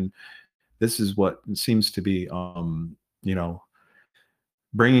 talker. And this is what seems to be,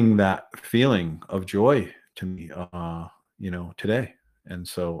 bringing that feeling of joy to me, today. And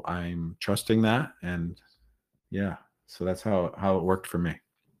so I'm trusting that. And yeah, so that's how it worked for me.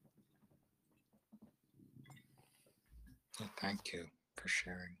 Well, thank you for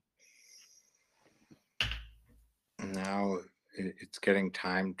sharing. Now it's getting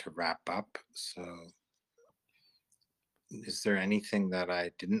time to wrap up. So is there anything that I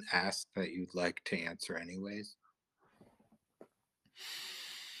didn't ask that you'd like to answer anyways?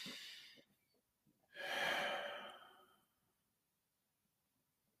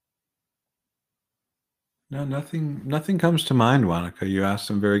 No, nothing comes to mind, Wanaka. You asked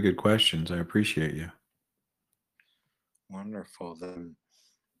some very good questions. I appreciate you. Wonderful. Then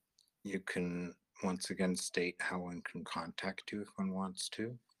you can once again state how one can contact you if one wants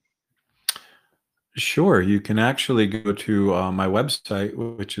to. Sure. You can actually go to my website,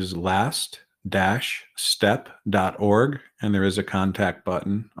 which is last-step.org, and there is a contact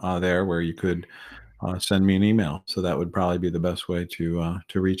button there where you could send me an email. So that would probably be the best way to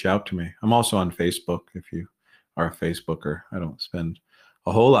reach out to me. I'm also on Facebook if you are a Facebooker. I don't spend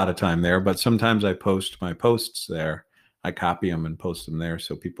a whole lot of time there, but sometimes I post my posts there. I copy them and post them there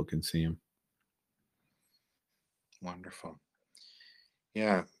so people can see them. Wonderful.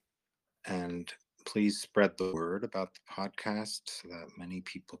 Yeah. And please spread the word about the podcast so that many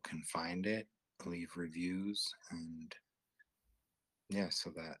people can find it, leave reviews, and yeah, so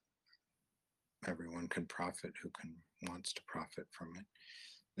that everyone can profit who wants to profit from it.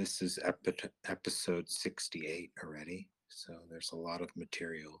 This is episode 68 already, so there's a lot of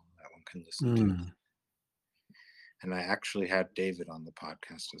material that one can listen to. And I actually had David on the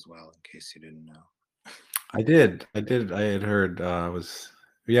podcast as well, in case you didn't know. I did. I had heard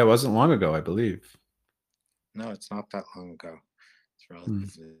it wasn't long ago, I believe. No, it's not that long ago. It's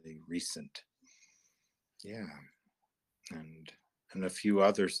relatively recent. Yeah. And a few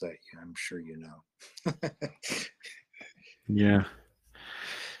others that I'm sure you know. Yeah.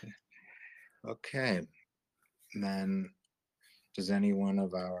 Okay. Then does any one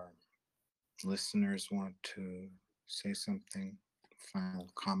of our listeners want to say something? Final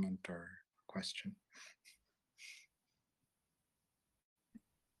comment or question?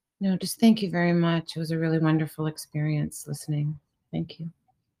 No, just thank you very much. It was a really wonderful experience listening. Thank you.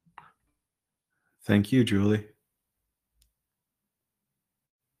 Thank you, Julie.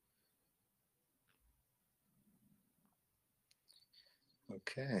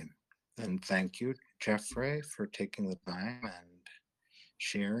 Okay. And thank you, Jeffrey, for taking the time and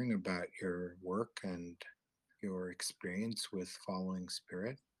sharing about your work and your experience with following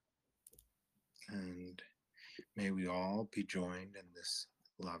Spirit. And may we all be joined in this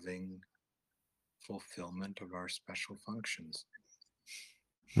loving fulfillment of our special functions.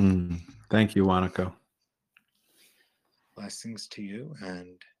 Thank you, Wanako. Blessings to you,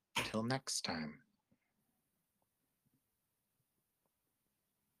 and till next time.